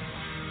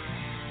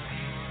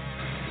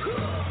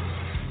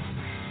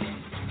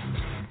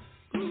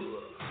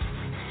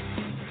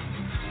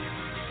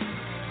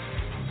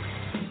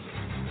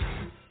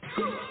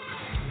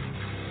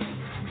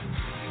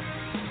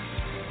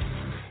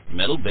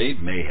 Metal Babe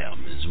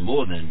Mayhem is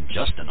more than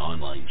just an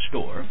online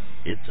store,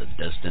 it's a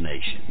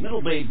destination.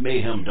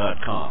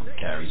 MetalBabeMayhem.com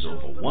carries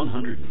over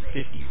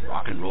 150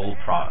 rock and roll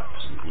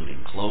products,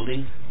 including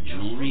clothing,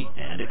 jewelry,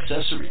 and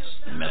accessories.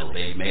 Metal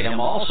Babe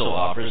Mayhem also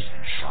offers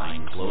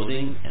shrine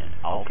clothing and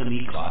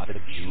alchemy gothic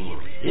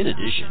jewelry. In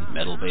addition,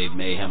 Metal Babe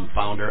Mayhem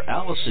founder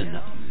Allison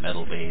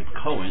Metal Babe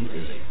Cohen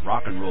is a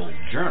rock and roll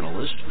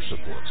journalist who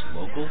supports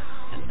local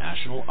and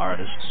national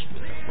artists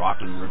with their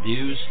rockin'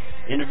 reviews,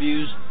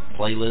 interviews,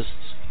 playlists,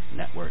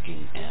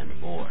 networking, and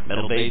more.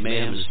 Metal Babe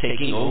Mayhem is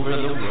taking over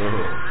the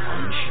world,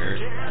 one shirt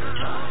at a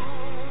time.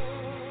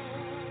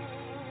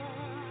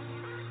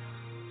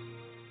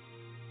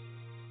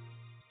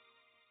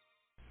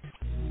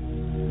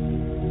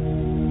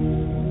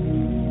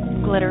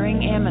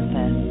 Glittering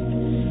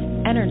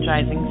amethyst,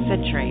 energizing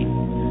citrate,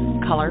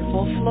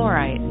 colorful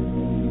fluorite,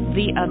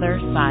 the other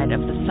side of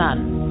the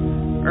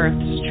sun,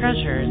 Earth's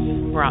treasures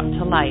brought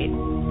to light.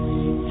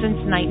 Since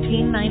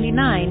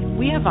 1999,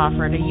 we have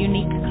offered a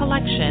unique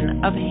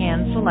collection of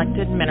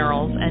hand-selected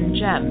minerals and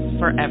gems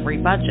for every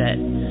budget,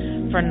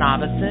 for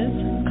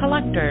novices,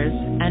 collectors,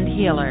 and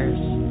healers.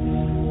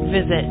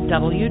 Visit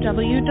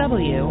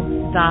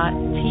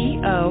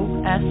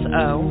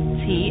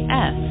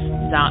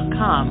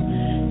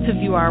www.tosots.com to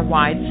view our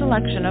wide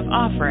selection of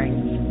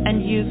offerings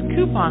and use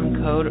coupon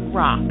code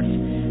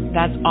ROXX,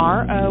 that's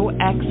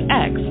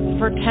ROXX,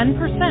 for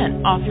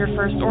 10% off your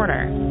first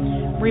order.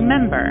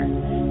 Remember,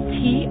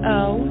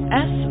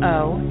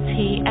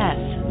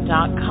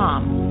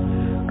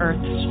 TOSOTS.com.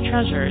 Earth's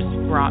treasures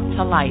brought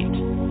to light.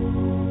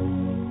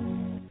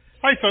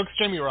 Hi folks,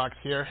 Jamie Rocks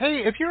here.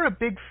 Hey, if you're a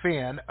big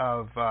fan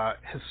of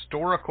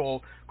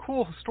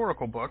cool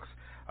historical books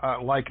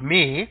like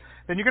me,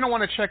 then you're going to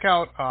want to check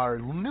out our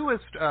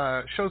newest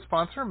show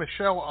sponsor,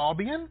 Michelle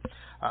Albion.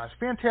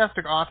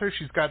 Fantastic author.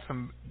 She's got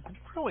some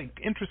really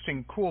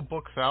interesting, cool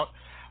books out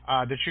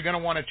that you're going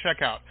to want to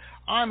check out.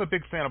 I'm a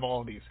big fan of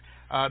all of these.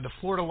 The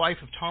Florida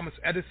Life of Thomas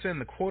Edison,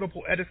 The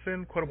Quotable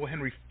Edison, Quotable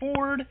Henry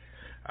Ford,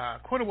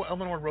 Quotable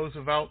Eleanor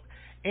Roosevelt,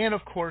 and,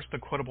 of course, The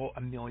Quotable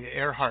Amelia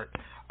Earhart.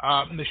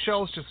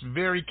 Michelle's just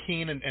very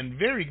keen and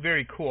very,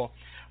 very cool,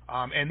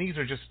 and these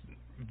are just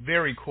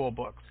very cool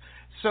books.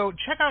 So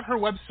check out her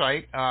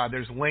website.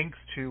 There's links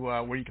to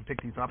where you can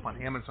pick these up on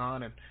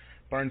Amazon and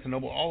Barnes &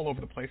 Noble, all over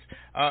the place.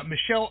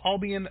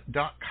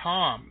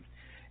 MichelleAlbion.com.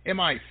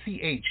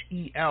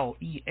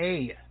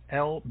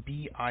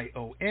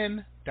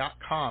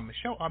 MichelleAlbion.com.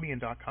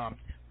 MichelleAlbion.com.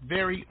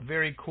 Very,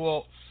 very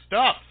cool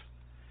stuff.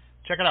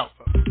 Check it out,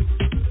 folks.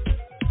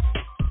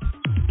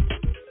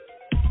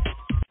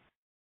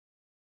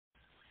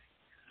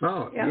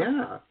 Oh,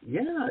 yeah.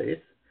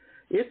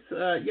 It's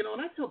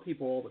and I tell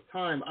people all the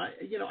time, I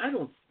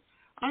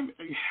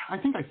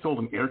think I sold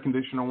an air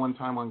conditioner one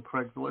time on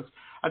Craigslist.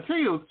 I tell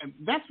you,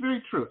 that's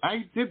very true.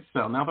 I did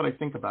sell. Now that I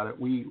think about it,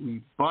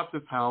 we bought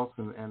this house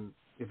and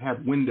it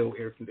had window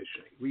air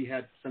conditioning. We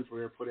had central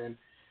air put in,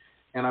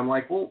 and I'm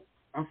like, well,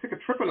 I'm sick of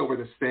tripping over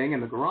this thing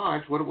in the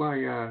garage. What do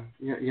I,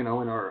 in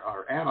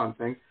our add-on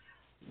thing?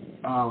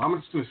 I'm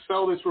just going to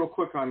sell this real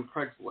quick on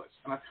Craigslist.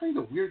 And I tell you,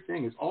 the weird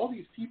thing is all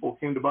these people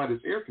came to buy this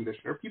air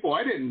conditioner, people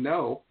I didn't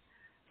know,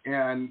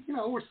 and,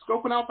 we're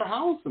scoping out the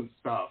house and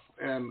stuff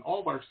and all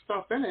of our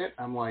stuff in it.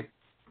 I'm like,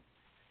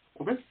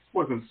 well, this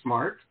wasn't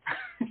smart.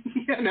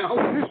 You know,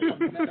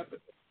 met up at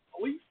the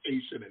police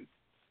station and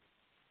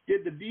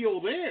did the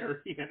deal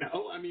there. You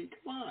know, I mean,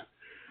 come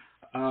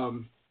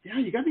on. Yeah,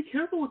 you got to be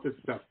careful with this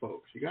stuff,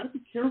 folks. You got to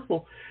be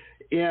careful.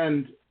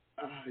 And,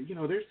 you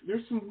know, there's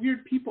some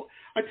weird people.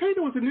 I tell you,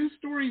 there was a news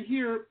story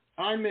here.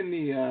 I'm in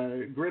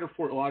the greater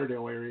Fort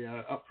Lauderdale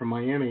area up from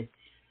Miami.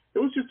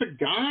 There was just a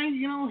guy,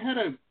 you know, had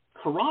a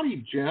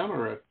karate gym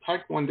or a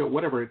taekwondo,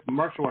 whatever, it's a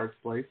martial arts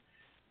place.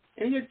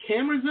 And he had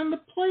cameras in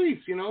the place,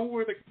 you know,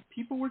 where the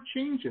people were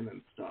changing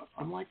and stuff.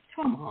 I'm like,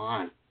 come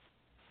on.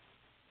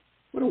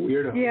 What a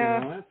weirdo. Yeah,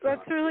 you know?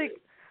 that's really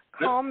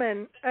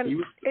common.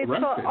 And it's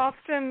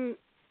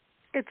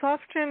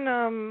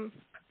often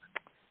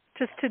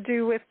just to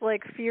do with,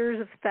 like, fears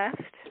of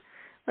theft,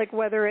 like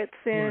whether it's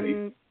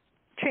in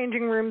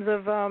changing rooms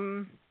of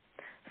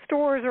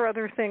stores or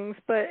other things.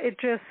 But it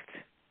just,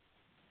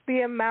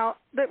 the amount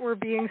that we're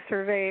being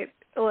surveyed,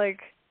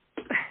 like,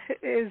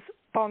 is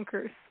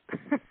bonkers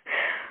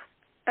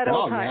at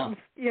all times.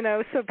 Yeah. You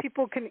know, so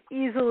people can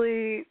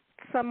easily,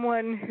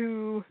 someone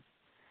who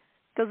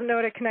doesn't know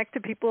how to connect to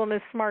people and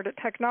is smart at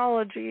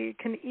technology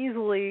can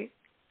easily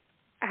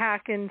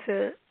hack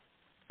into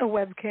a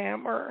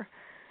webcam or,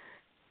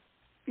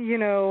 you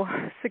know,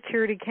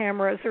 security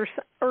cameras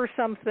or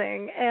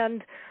something.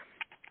 And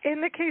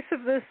in the case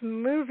of this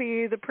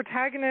movie, the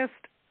protagonist,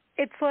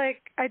 it's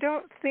like, I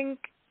don't think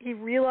he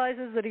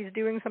realizes that he's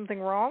doing something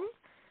wrong,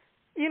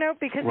 you know,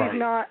 because he's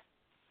not,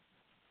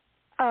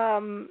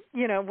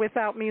 you know,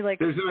 without me, like,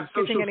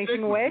 giving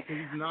anything away. He's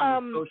not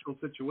in a social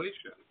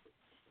situation.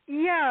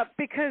 Yeah,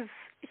 because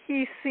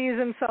he sees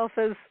himself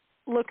as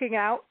looking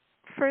out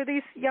for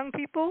these young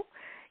people,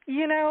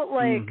 you know,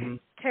 like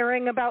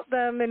caring about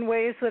them in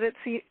ways that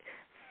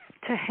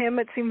to him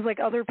it seems like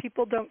other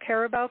people don't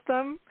care about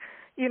them.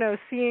 You know,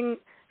 seeing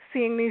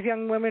these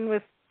young women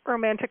with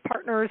romantic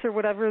partners or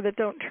whatever that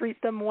don't treat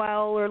them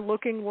well or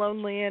looking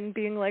lonely and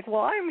being like,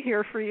 well, I'm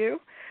here for you.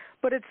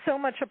 But it's so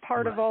much a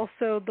part of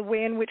also the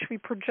way in which we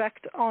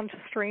project onto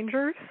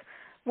strangers,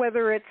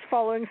 whether it's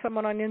following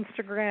someone on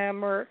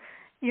Instagram or,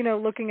 you know,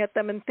 looking at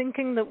them and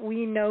thinking that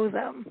we know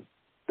them,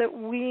 that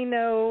we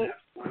know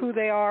who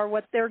they are,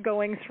 what they're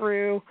going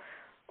through,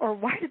 or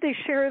why did they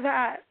share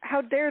that?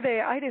 How dare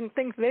they? I didn't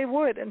think they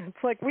would. And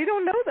it's like, we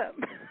don't know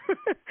them.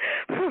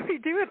 We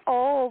do it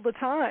all the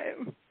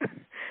time.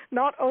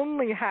 Not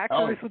only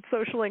hackers with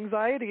social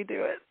anxiety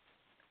do it.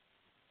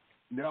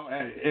 No,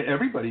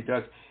 everybody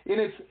does.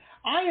 And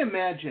I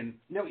imagine,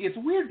 it's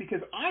weird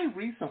because I've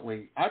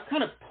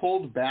kind of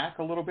pulled back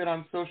a little bit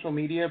on social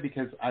media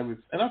because I was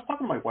talking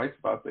to my wife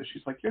about this.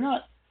 She's like, you're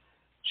not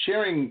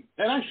sharing,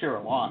 and I share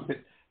a lot, but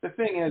the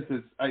thing is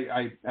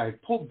I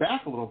pulled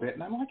back a little bit,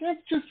 and I'm like,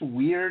 it's just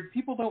weird.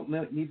 People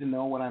don't need to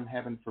know what I'm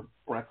having for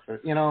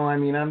breakfast. You know, I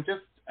mean, I'm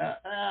just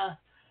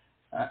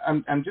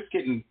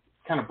getting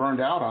kind of burned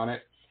out on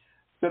it.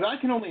 But I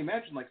can only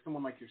imagine, like,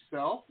 someone like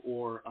yourself,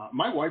 or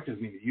my wife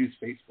doesn't even use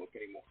Facebook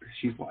anymore.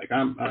 She's like,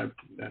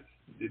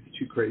 it's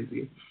too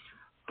crazy,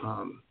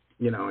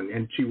 you know,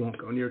 and she won't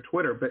go near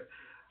Twitter. But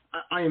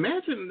I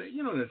imagine that,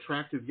 you know, an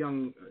attractive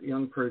young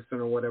person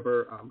or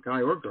whatever,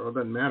 guy or girl,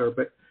 doesn't matter,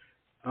 but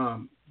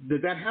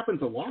that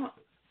happens a lot.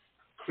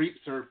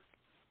 Creeps are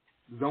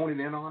zoning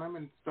in on him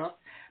and stuff.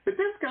 But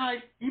this guy,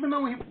 even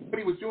though what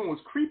he was doing was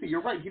creepy,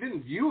 you're right, he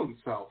didn't view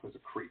himself as a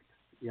creep,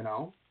 you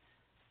know.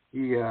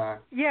 He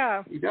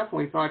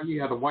definitely thought he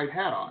had a white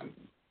hat on.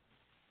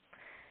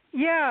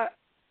 Yeah,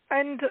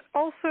 and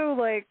also,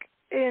 like,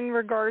 in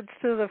regards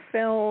to the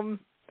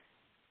film,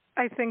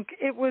 I think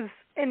it was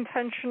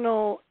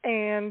intentional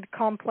and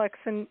complex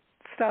and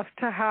stuff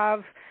to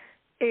have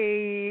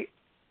a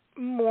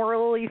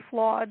morally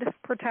flawed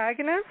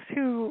protagonist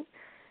who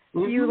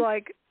you,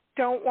 like,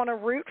 don't want to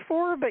root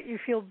for, but you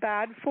feel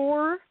bad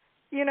for,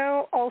 you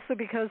know, also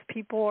because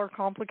people are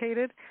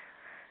complicated.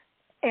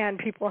 And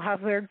people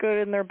have their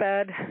good and their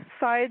bad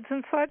sides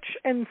and such.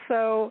 And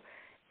so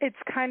it's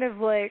kind of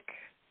like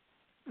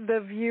the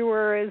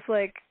viewer is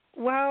like,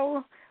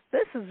 well,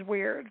 this is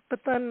weird.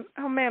 But then,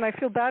 oh, man, I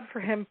feel bad for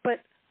him.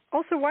 But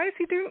also, why is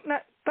he doing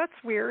that? That's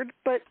weird.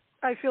 But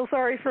I feel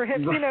sorry for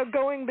him, you know,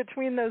 going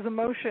between those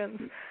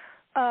emotions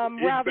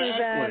rather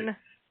than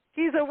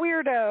he's a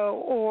weirdo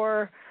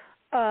or,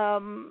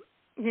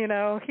 you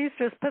know, he's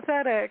just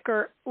pathetic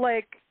or,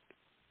 like,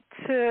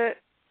 to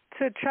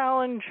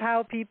challenge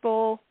how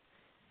people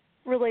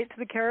relate to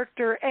the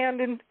character.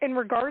 And in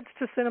regards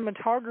to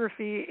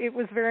cinematography, it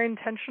was very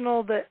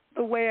intentional that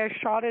the way I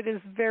shot it is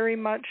very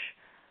much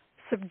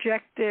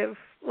subjective,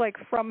 like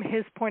from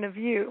his point of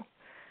view.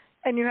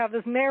 And you have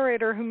this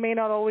narrator who may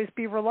not always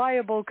be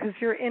reliable because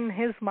you're in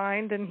his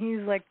mind and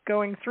he's like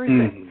going through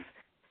things.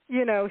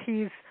 You know,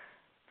 he's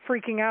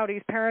freaking out,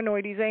 he's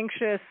paranoid, he's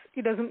anxious,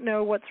 he doesn't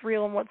know what's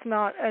real and what's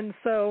not. And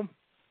so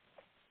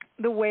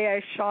the way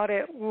I shot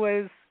it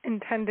was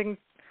intending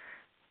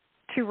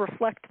to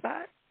reflect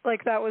that.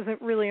 Like, that was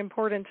really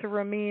important to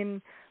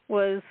Ramin,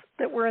 was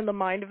that we're in the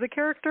mind of the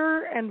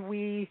character and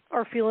we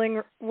are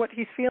feeling what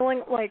he's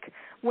feeling, like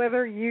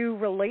whether you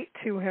relate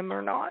to him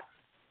or not.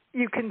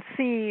 you can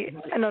see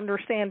and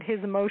understand his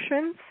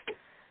emotions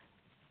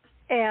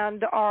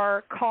and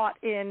are caught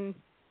in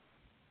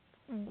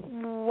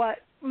what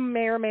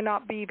may or may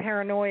not be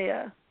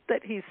paranoia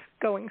that he's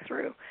going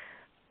through,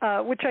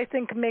 which I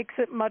think makes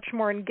it much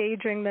more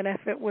engaging than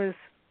if it was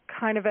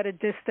kind of at a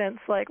distance,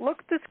 like,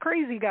 look, this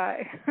crazy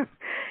guy,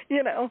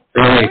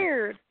 Right.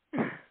 weird.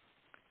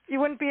 You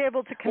wouldn't be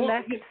able to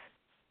connect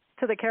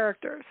to the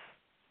characters.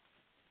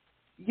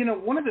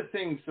 One of the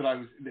things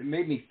that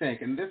made me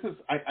think, and this is,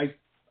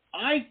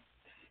 I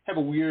have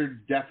a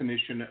weird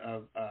definition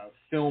of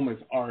film as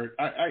art.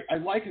 I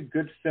like a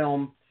good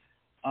film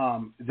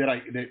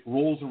that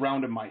rolls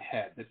around in my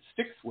head, that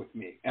sticks with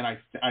me, and I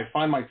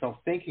find myself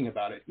thinking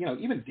about it,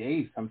 even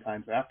days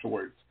sometimes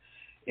afterwards.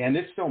 And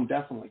this film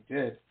definitely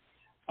did.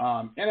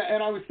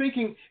 And I was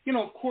thinking,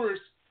 of course,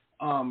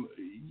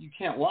 you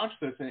can't watch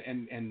this,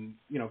 and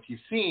if you've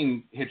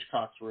seen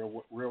Hitchcock's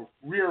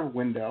Rear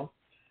Window,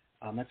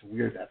 that's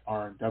weird, that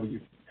R and W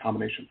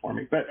combination for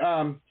me. But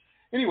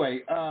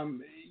anyway,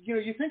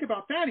 you think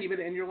about that even,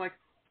 and you're like,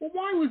 well,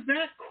 why was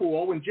that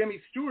cool when Jimmy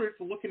Stewart's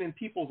looking in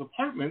people's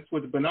apartments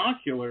with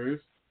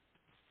binoculars,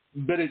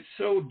 but it's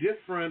so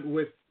different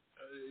with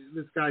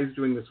this guy's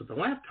doing this with a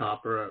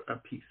laptop or a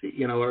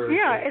PC, or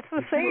it's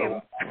the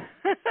same.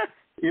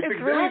 It's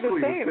exactly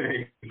really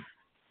the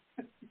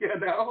same.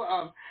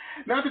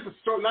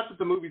 Not that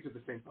the movies are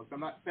the same, folks. I'm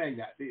not saying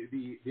that.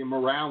 The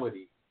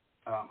morality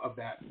of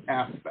that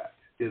aspect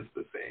is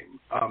the same.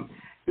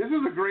 This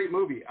is a great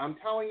movie. I'm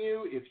telling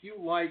you, if you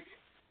like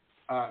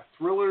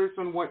thrillers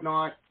and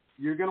whatnot,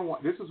 you're gonna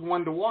watch. This is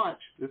one to watch.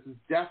 This is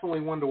definitely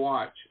one to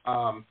watch.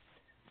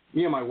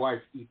 Me and my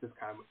wife eat this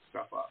kind of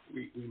stuff up.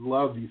 We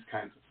love these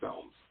kinds of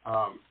films,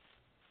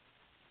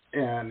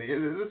 and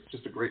this is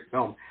just a great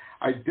film.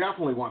 I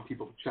definitely want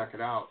people to check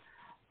it out.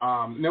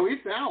 No,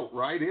 it's out,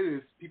 right? It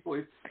is.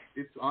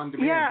 It's on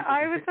demand. Yeah,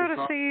 I was going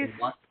to say.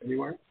 Watch it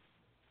anywhere.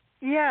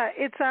 Yeah,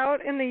 it's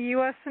out in the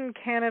U.S. and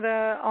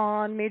Canada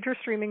on major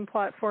streaming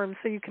platforms,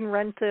 so you can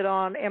rent it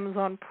on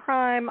Amazon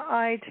Prime,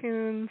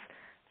 iTunes,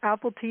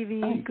 Apple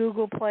TV,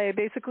 Google Play,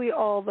 basically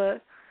all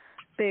the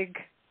big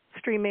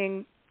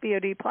streaming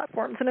VOD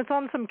platforms. And it's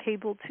on some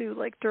cable, too,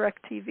 like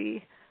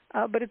DirecTV.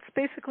 But it's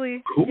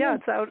basically,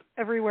 it's out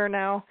everywhere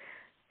now.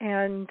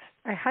 And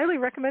I highly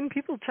recommend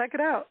people check it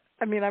out.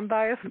 I mean, I'm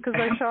biased because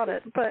I shot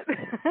it, but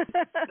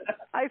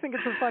I think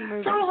it's a fun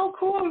movie. How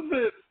cool is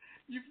this?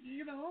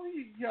 You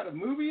got a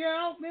movie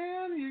out,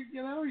 man.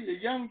 You're a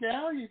young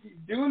gal. You're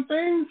doing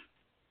things.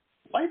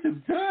 Life is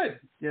good.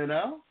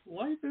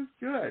 Life is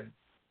good.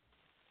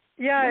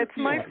 Yeah, it's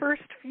my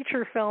first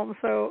feature film,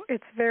 so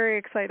it's very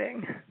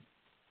exciting.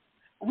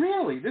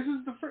 Really, this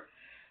is the first.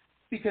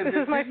 Because this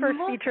is my first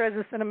feature as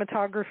a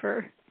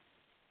cinematographer.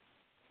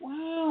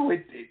 Wow,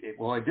 it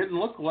didn't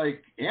look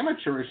like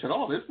amateurish at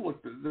all. This was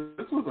a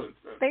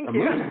Thank movie.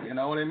 you. You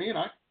know what I mean?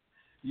 I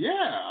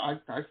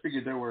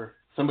figured there were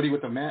somebody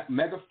with a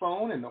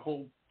megaphone and the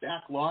whole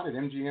back lot at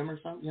MGM or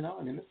something.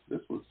 I mean,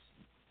 this was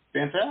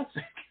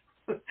fantastic.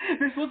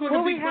 This looked like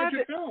a big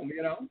budget film.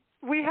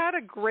 We had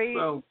a great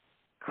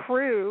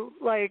crew,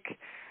 like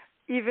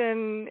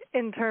even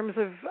in terms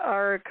of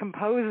our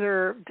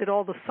composer did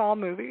all the Saw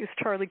movies,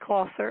 Charlie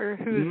Closser,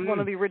 who's one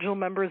of the original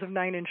members of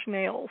Nine Inch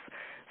Nails.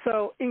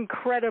 So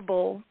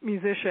incredible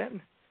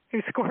musician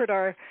who scored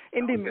our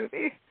indie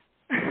movie.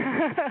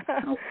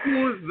 How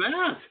cool is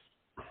that?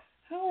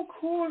 How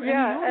cool!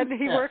 Yeah, and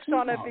he worked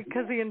on it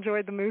because he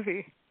enjoyed the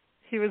movie.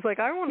 He was like,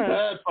 I want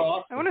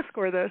to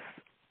score this.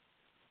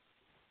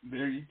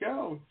 There you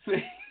go.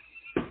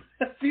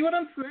 See what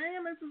I'm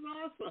saying? This is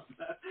awesome.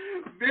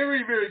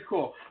 Very, very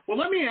cool. Well,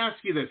 let me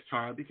ask you this,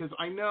 Tara, because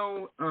I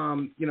know,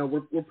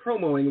 we're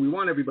promoting. We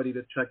want everybody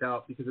to check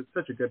out because it's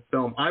such a good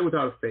film, Eye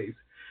Without a Face.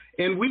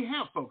 And we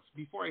have, folks,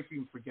 before I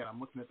even forget, I'm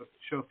looking at the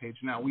show page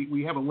now.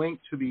 We have a link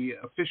to the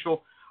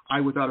official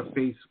Eye Without a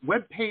Face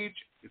webpage.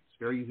 It's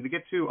very easy to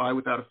get to,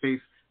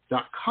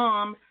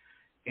 eyewithoutaface.com.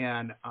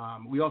 And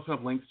we also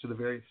have links to the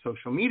various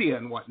social media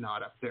and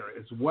whatnot up there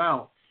as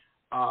well.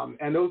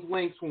 And those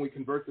links, when we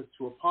convert this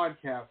to a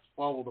podcast,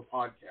 follow the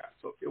podcast.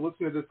 So if you're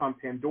listening to this on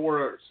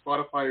Pandora or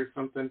Spotify or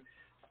something,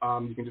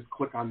 you can just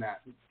click on that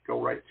and go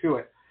right to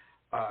it,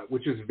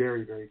 which is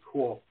very, very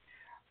cool.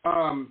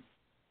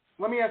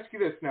 Let me ask you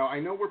this now. I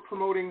know we're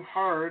promoting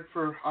hard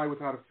for Eye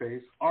Without a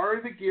Face.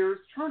 Are the gears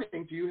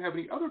turning? Do you have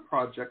any other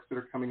projects that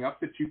are coming up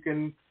that you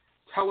can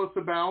tell us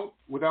about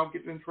without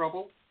getting in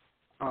trouble?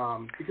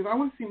 Because I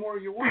want to see more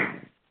of your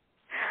work.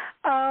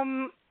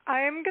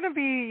 I am going to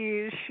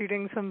be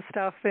shooting some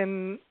stuff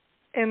in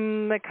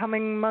the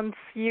coming months,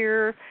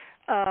 year,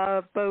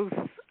 both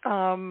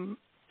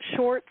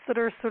shorts that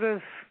are sort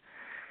of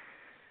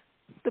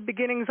the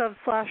beginnings of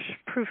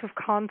 / proof of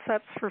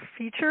concepts for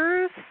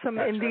features, some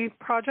indie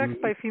projects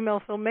by female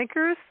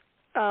filmmakers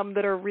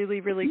that are really,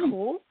 really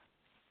cool.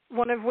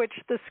 One of which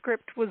the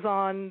script was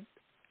on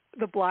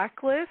the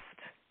blacklist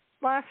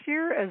last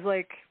year as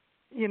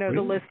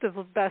the list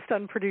of best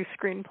unproduced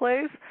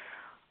screenplays.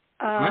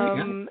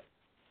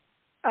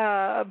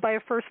 By a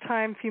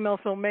first-time female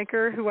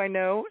filmmaker who I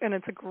know, and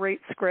it's a great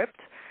script.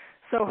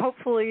 So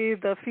hopefully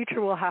the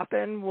feature will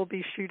happen. We'll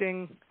be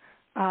shooting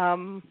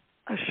a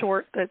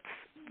short that's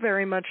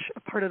very much a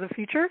part of the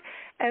feature.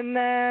 And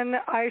then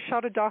I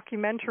shot a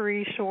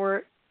documentary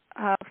short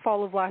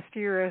fall of last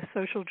year, a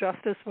social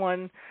justice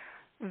one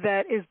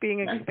that is being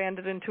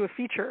expanded into a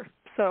feature.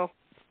 So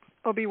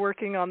I'll be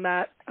working on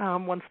that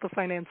once the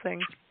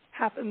financing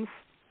happens.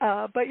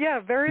 But yeah,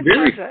 various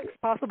projects,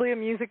 possibly a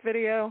music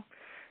video,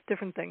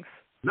 different things.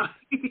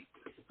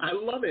 I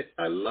love it.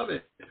 I love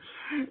it.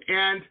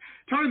 And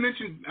Tara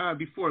mentioned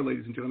before,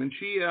 ladies and gentlemen,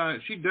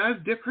 she does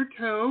dip her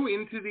toe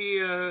into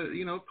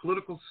the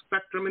political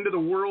spectrum, into the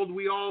world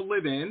we all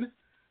live in,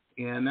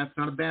 and that's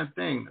not a bad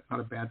thing. That's not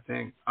a bad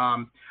thing.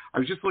 I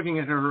was just looking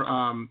at her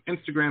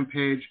Instagram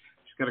page.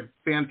 She's got a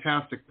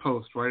fantastic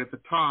post right at the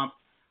top.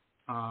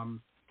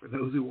 For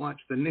those who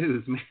watch the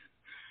news, man,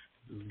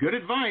 good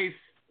advice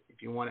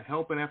if you want to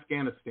help in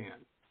Afghanistan.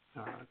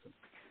 It's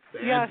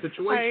a bad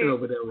situation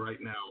over there right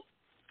now.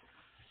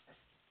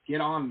 Get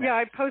on that. Yeah,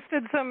 I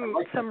posted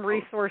some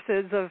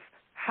resources of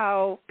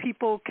how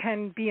people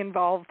can be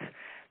involved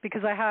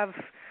because I have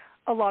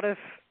a lot of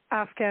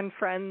Afghan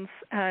friends,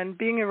 and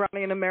being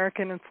Iranian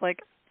American, it's like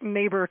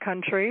neighbor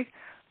country.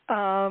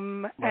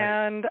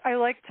 And I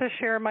like to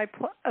share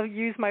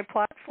use my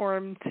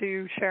platform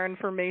to share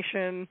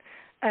information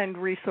and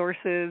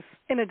resources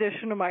in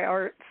addition to my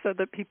art so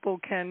that people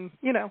can,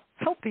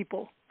 help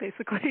people,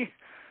 basically.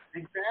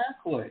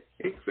 Exactly.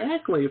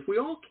 If we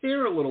all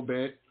care a little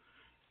bit,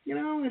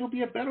 it'll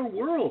be a better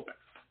world.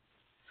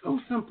 So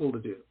simple to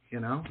do,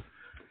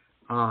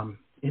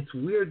 It's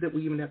weird that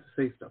we even have to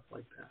say stuff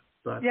like that.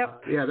 But,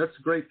 yeah, that's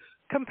great.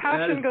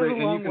 Compassion goes a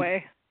long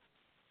way.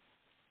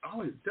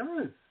 Oh, it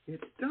does.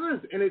 It does.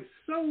 And it's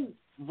so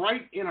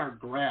right in our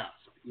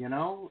grasp,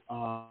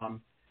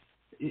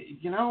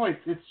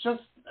 It's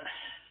just,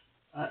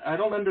 I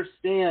don't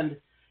understand.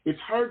 It's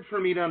hard for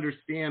me to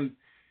understand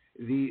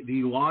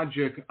the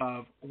logic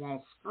of,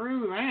 well,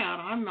 screw that.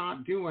 I'm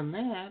not doing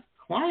that.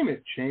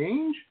 Climate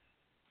change.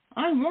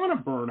 I want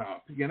to burn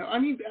up. I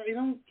mean, I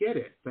don't get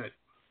it, but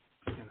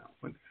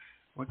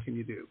what can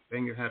you do?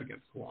 Bang your head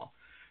against the wall.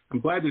 I'm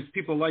glad there's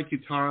people like you,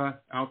 Tara,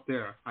 out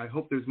there. I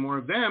hope there's more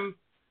of them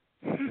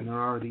than there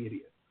are the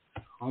idiots.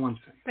 All I'm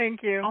saying.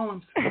 Thank you. All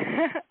I'm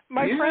saying.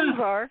 My friends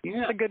are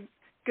the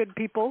good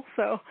people,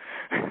 so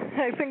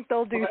I think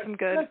they'll do some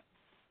good.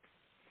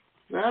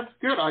 That's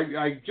good.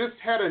 I just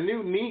had a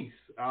new niece.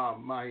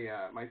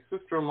 My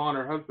sister-in-law and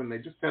her husband, they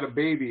just had a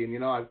baby,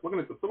 and I was looking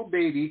at this little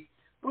baby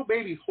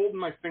holding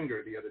my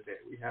finger the other day.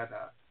 We had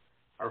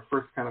our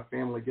first kind of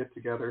family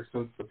get-together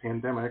since the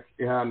pandemic,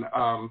 and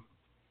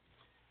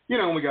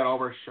we got all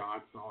of our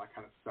shots and all that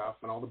kind of stuff,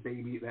 and all the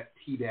baby, that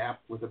Tdap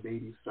with the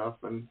baby stuff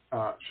and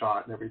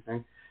shot and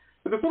everything.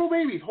 But this little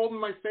baby's holding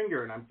my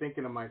finger, and I'm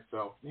thinking to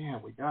myself,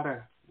 man,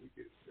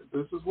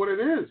 this is what it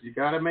is. You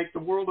got to make the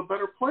world a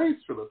better place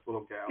for this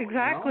little gal.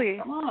 Exactly.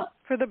 Come on.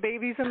 For the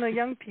babies and the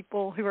young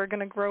people who are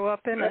going to grow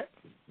up in it.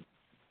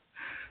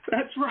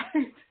 That's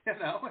right.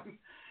 That's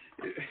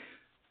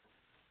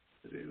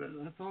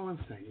all I'm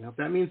saying. If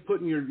that means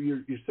putting your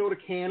soda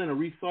can in a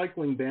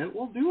recycling bin,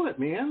 well, do it,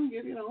 man.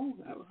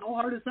 How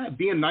hard is that?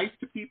 Being nice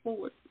to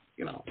people,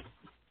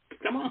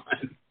 come on.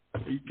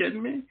 Are you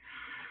kidding me?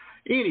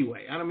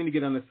 Anyway, I don't mean to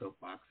get on the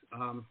soapbox.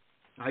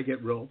 I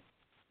get real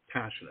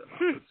passionate about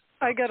this.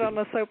 I get on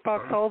the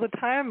soapbox all the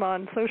time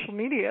on social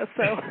media,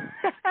 so.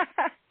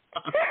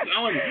 I'm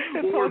telling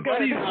you, we're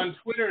buddies on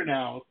Twitter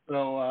now,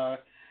 so I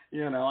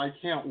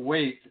can't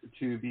wait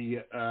to be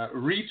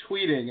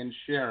retweeting and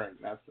sharing.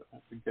 That's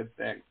a good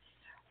thing.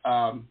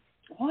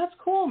 Well, that's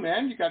cool,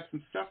 man. You got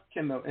some stuff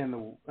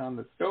on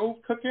the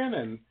stove cooking,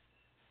 and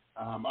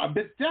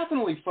but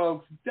definitely,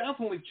 folks,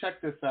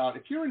 check this out.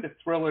 If you're into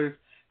thrillers,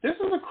 this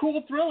is a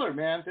cool thriller,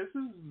 man. This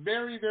is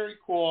very, very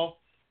cool,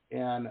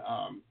 and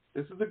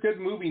this is a good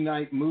movie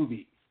night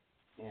movie,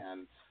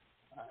 and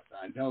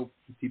I know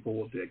people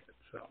will dig it.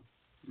 So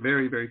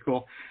very, very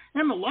cool,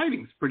 and the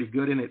lighting's pretty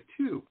good in it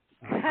too.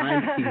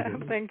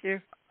 Thank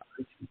you.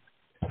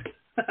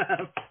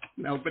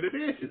 No, but it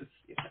is.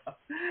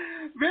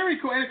 Very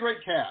cool, and a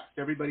great cast.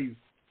 Everybody's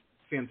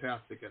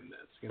fantastic in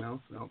this,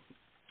 So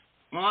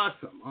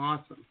awesome.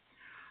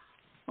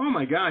 Oh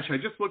my gosh, I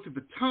just looked at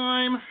the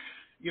time.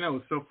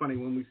 It's so funny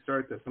when we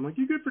start this. I'm like,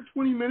 you good for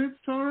 20 minutes,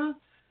 Tara?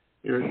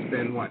 It's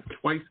been,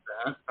 twice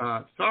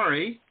that.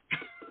 Sorry.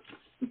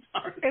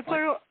 It's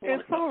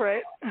all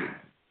right.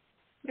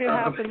 It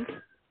happens.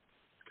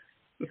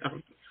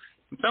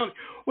 I'm telling you.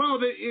 Well,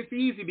 it's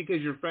easy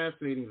because you're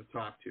fascinating to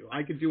talk to.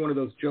 I could do one of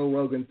those Joe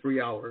Rogan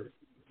 3-hour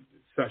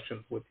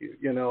sessions with you.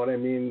 You know what I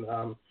mean?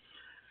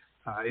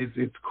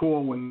 It's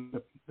cool when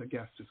the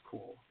guest is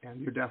cool, and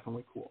you're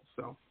definitely cool.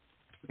 So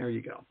there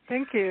you go.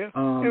 Thank you. It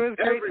was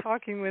great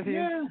talking with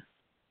you.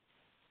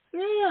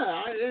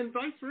 Yeah, and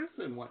vice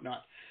versa and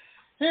whatnot.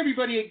 Hey,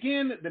 everybody,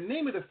 again, the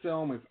name of the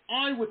film is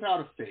Eye Without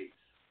a Face,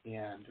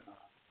 and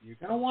you're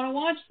going to want to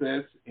watch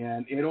this,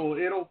 and it'll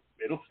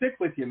stick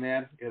with you,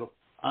 man.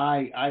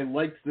 I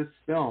liked this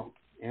film,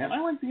 and I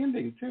like the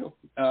ending, too.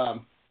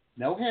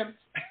 No hints.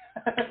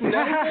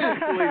 No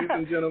hints, ladies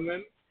and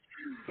gentlemen.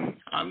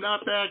 I'm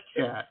not that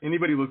cat.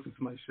 Anybody who listens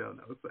to my show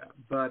knows that.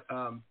 But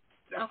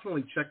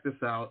definitely check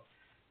this out,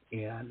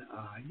 and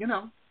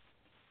you'll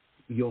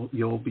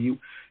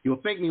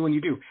thank me when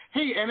you do.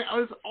 Hey, and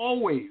as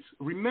always,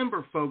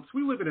 remember, folks,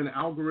 we live in an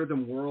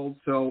algorithm world.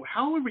 So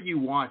however you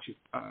watch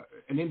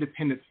an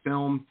independent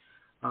film,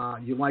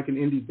 you like an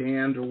indie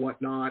band or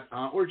whatnot,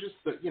 or just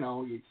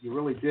you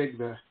really dig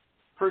the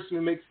person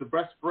who makes the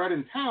best bread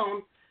in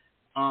town.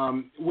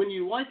 When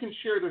you like and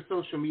share their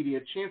social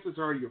media, chances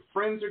are your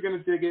friends are going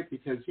to dig it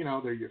because,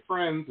 they're your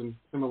friends and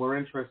similar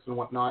interests and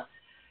whatnot.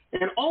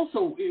 And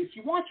also, if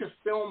you watch a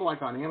film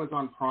like on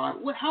Amazon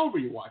Prime, however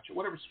you watch it,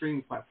 whatever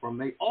streaming platform,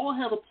 they all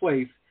have a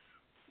place.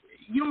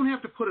 You don't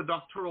have to put a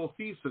doctoral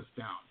thesis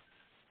down.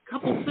 A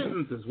couple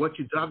sentences, what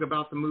you dug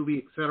about the movie,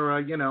 et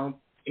cetera,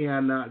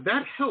 and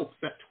that helps.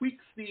 That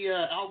tweaks the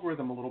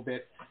algorithm a little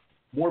bit.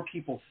 More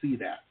people see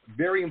that.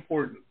 Very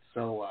important.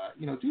 So,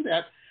 do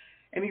that.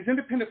 And these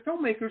independent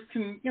filmmakers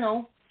can,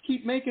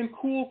 keep making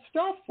cool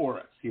stuff for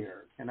us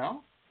here,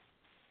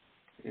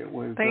 It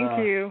was. Thank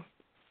you.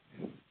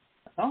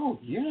 Oh,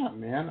 yeah,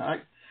 man.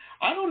 I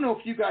don't know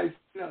if you guys,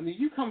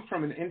 you come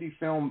from an indie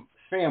film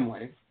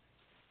family.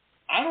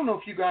 I don't know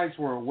if you guys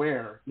were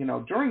aware,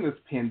 during this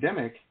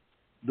pandemic,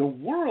 the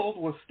world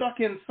was stuck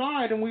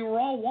inside and we were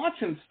all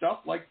watching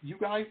stuff like you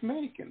guys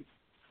make. And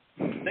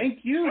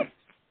thank you.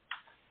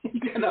 I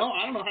don't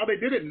know how they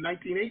did it in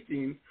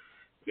 1918.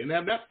 Didn't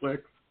have Netflix.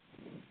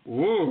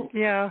 Ooh.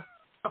 Yeah.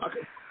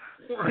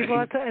 People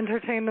had to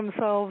entertain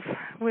themselves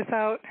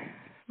without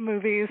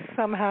movies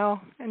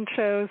somehow and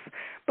shows.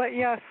 But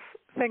yes,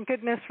 thank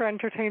goodness for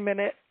entertainment.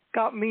 It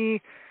got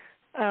me,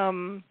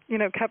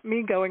 kept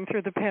me going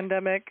through the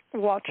pandemic,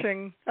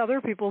 watching other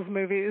people's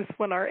movies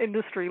when our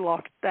industry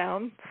locked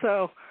down.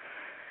 So,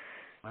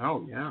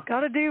 oh yeah,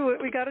 got to do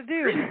what we got to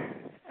do.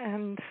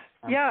 And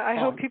yeah, I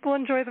hope people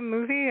enjoy the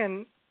movie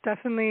and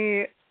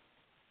definitely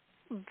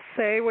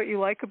say what you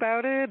like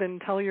about it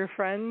and tell your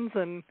friends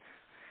and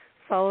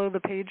follow the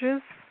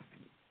pages,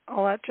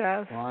 all that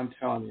jazz. Well, I'm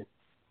telling you.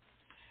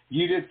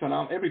 You did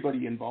phenomenal.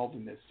 Everybody involved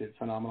in this did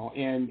phenomenal,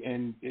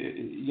 and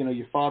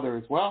your father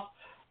as well.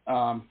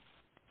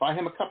 Buy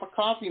him a cup of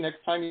coffee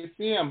next time you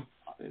see him,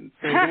 and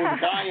say there was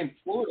a guy in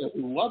Florida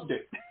who loved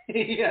it.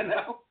 Yes.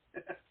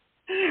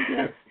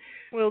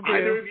 Will do.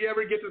 Either of you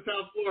ever get to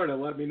South Florida,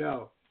 let me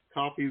know.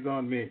 Coffee's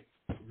on me.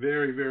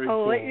 Very, very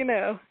cool. I'll let you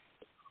know.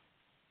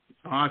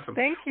 Awesome.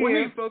 Thank you. Well,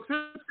 hey, folks,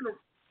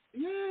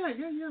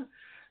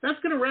 that's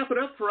going to wrap it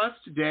up for us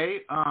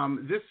today.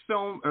 This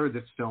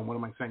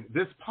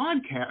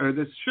podcast, or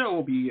this show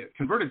will be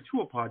converted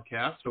to a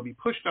podcast. It'll be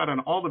pushed out on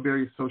all the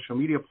various social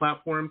media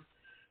platforms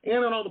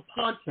and on all the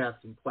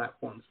podcasting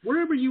platforms.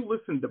 Wherever you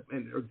listen to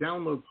or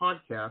download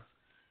podcasts,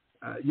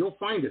 you'll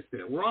find us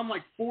there. We're on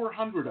like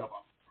 400 of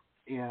them.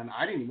 And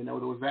I didn't even know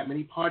there was that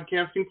many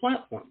podcasting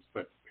platforms,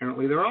 but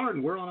apparently there are,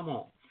 and we're on them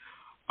all.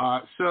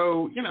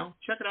 So,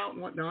 check it out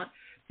and whatnot.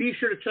 Be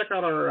sure to check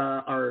out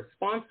our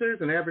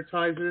sponsors and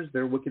advertisers.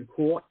 They're wicked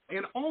cool.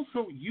 And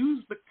also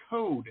use the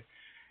code.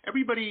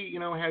 Everybody,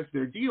 has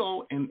their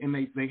deal, and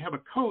they have a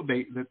code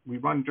that we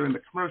run during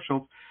the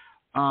commercials.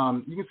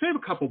 You can save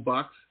a couple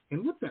bucks,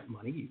 and with that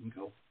money, you can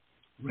go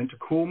rent a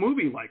cool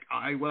movie like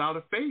Eye Without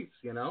a Face,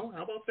 How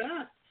about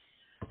that?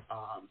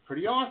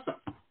 Pretty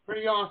awesome.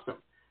 Pretty awesome.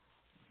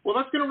 Well,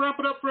 that's going to wrap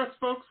it up for us,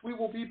 folks. We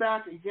will be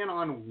back again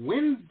on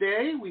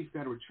Wednesday. We've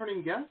got a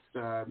returning guest,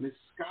 Miss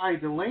Sky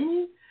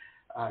Delaney.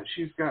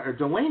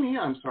 Delaney,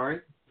 I'm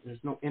sorry.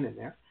 There's no N in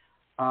there.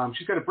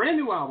 She's got a brand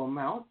new album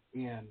out,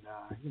 and,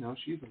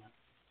 she's a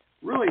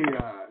really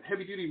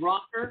heavy-duty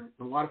rocker,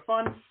 a lot of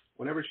fun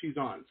whenever she's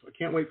on. So I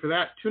can't wait for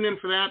that. Tune in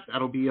for that.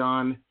 That'll be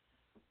on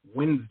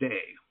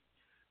Wednesday.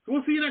 So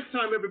we'll see you next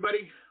time,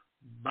 everybody.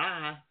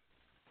 Bye.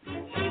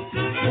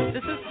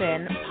 This has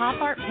been pop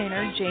art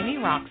painter Jamie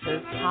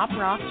Roxx's Pop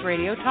Rocks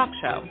Radio Talk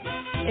Show.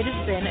 It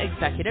has been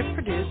executive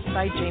produced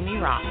by Jamie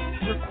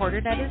Roxx,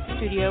 recorded at his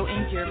studio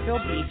in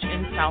Deerfield Beach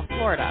in South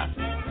Florida.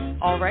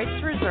 All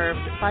rights reserved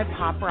by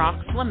Pop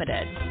Rocks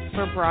Limited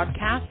for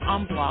broadcast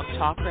on Blog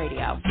Talk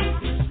Radio.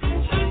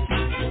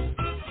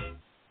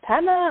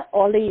 Tana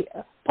Oli,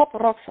 Pop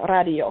Rocks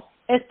Radio.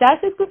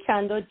 Estás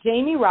escuchando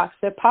Jamie Roxx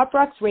de Pop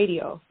Rocks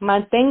Radio.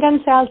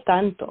 Manténganse al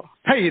tanto.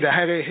 Hej, det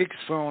här är Hicks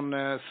från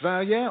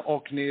Sverige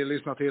och ni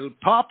lyssnar till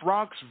Pop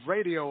Rocks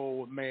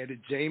Radio med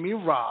Jamie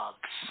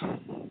Roxx.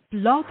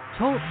 Blog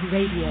Talk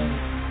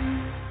Radio.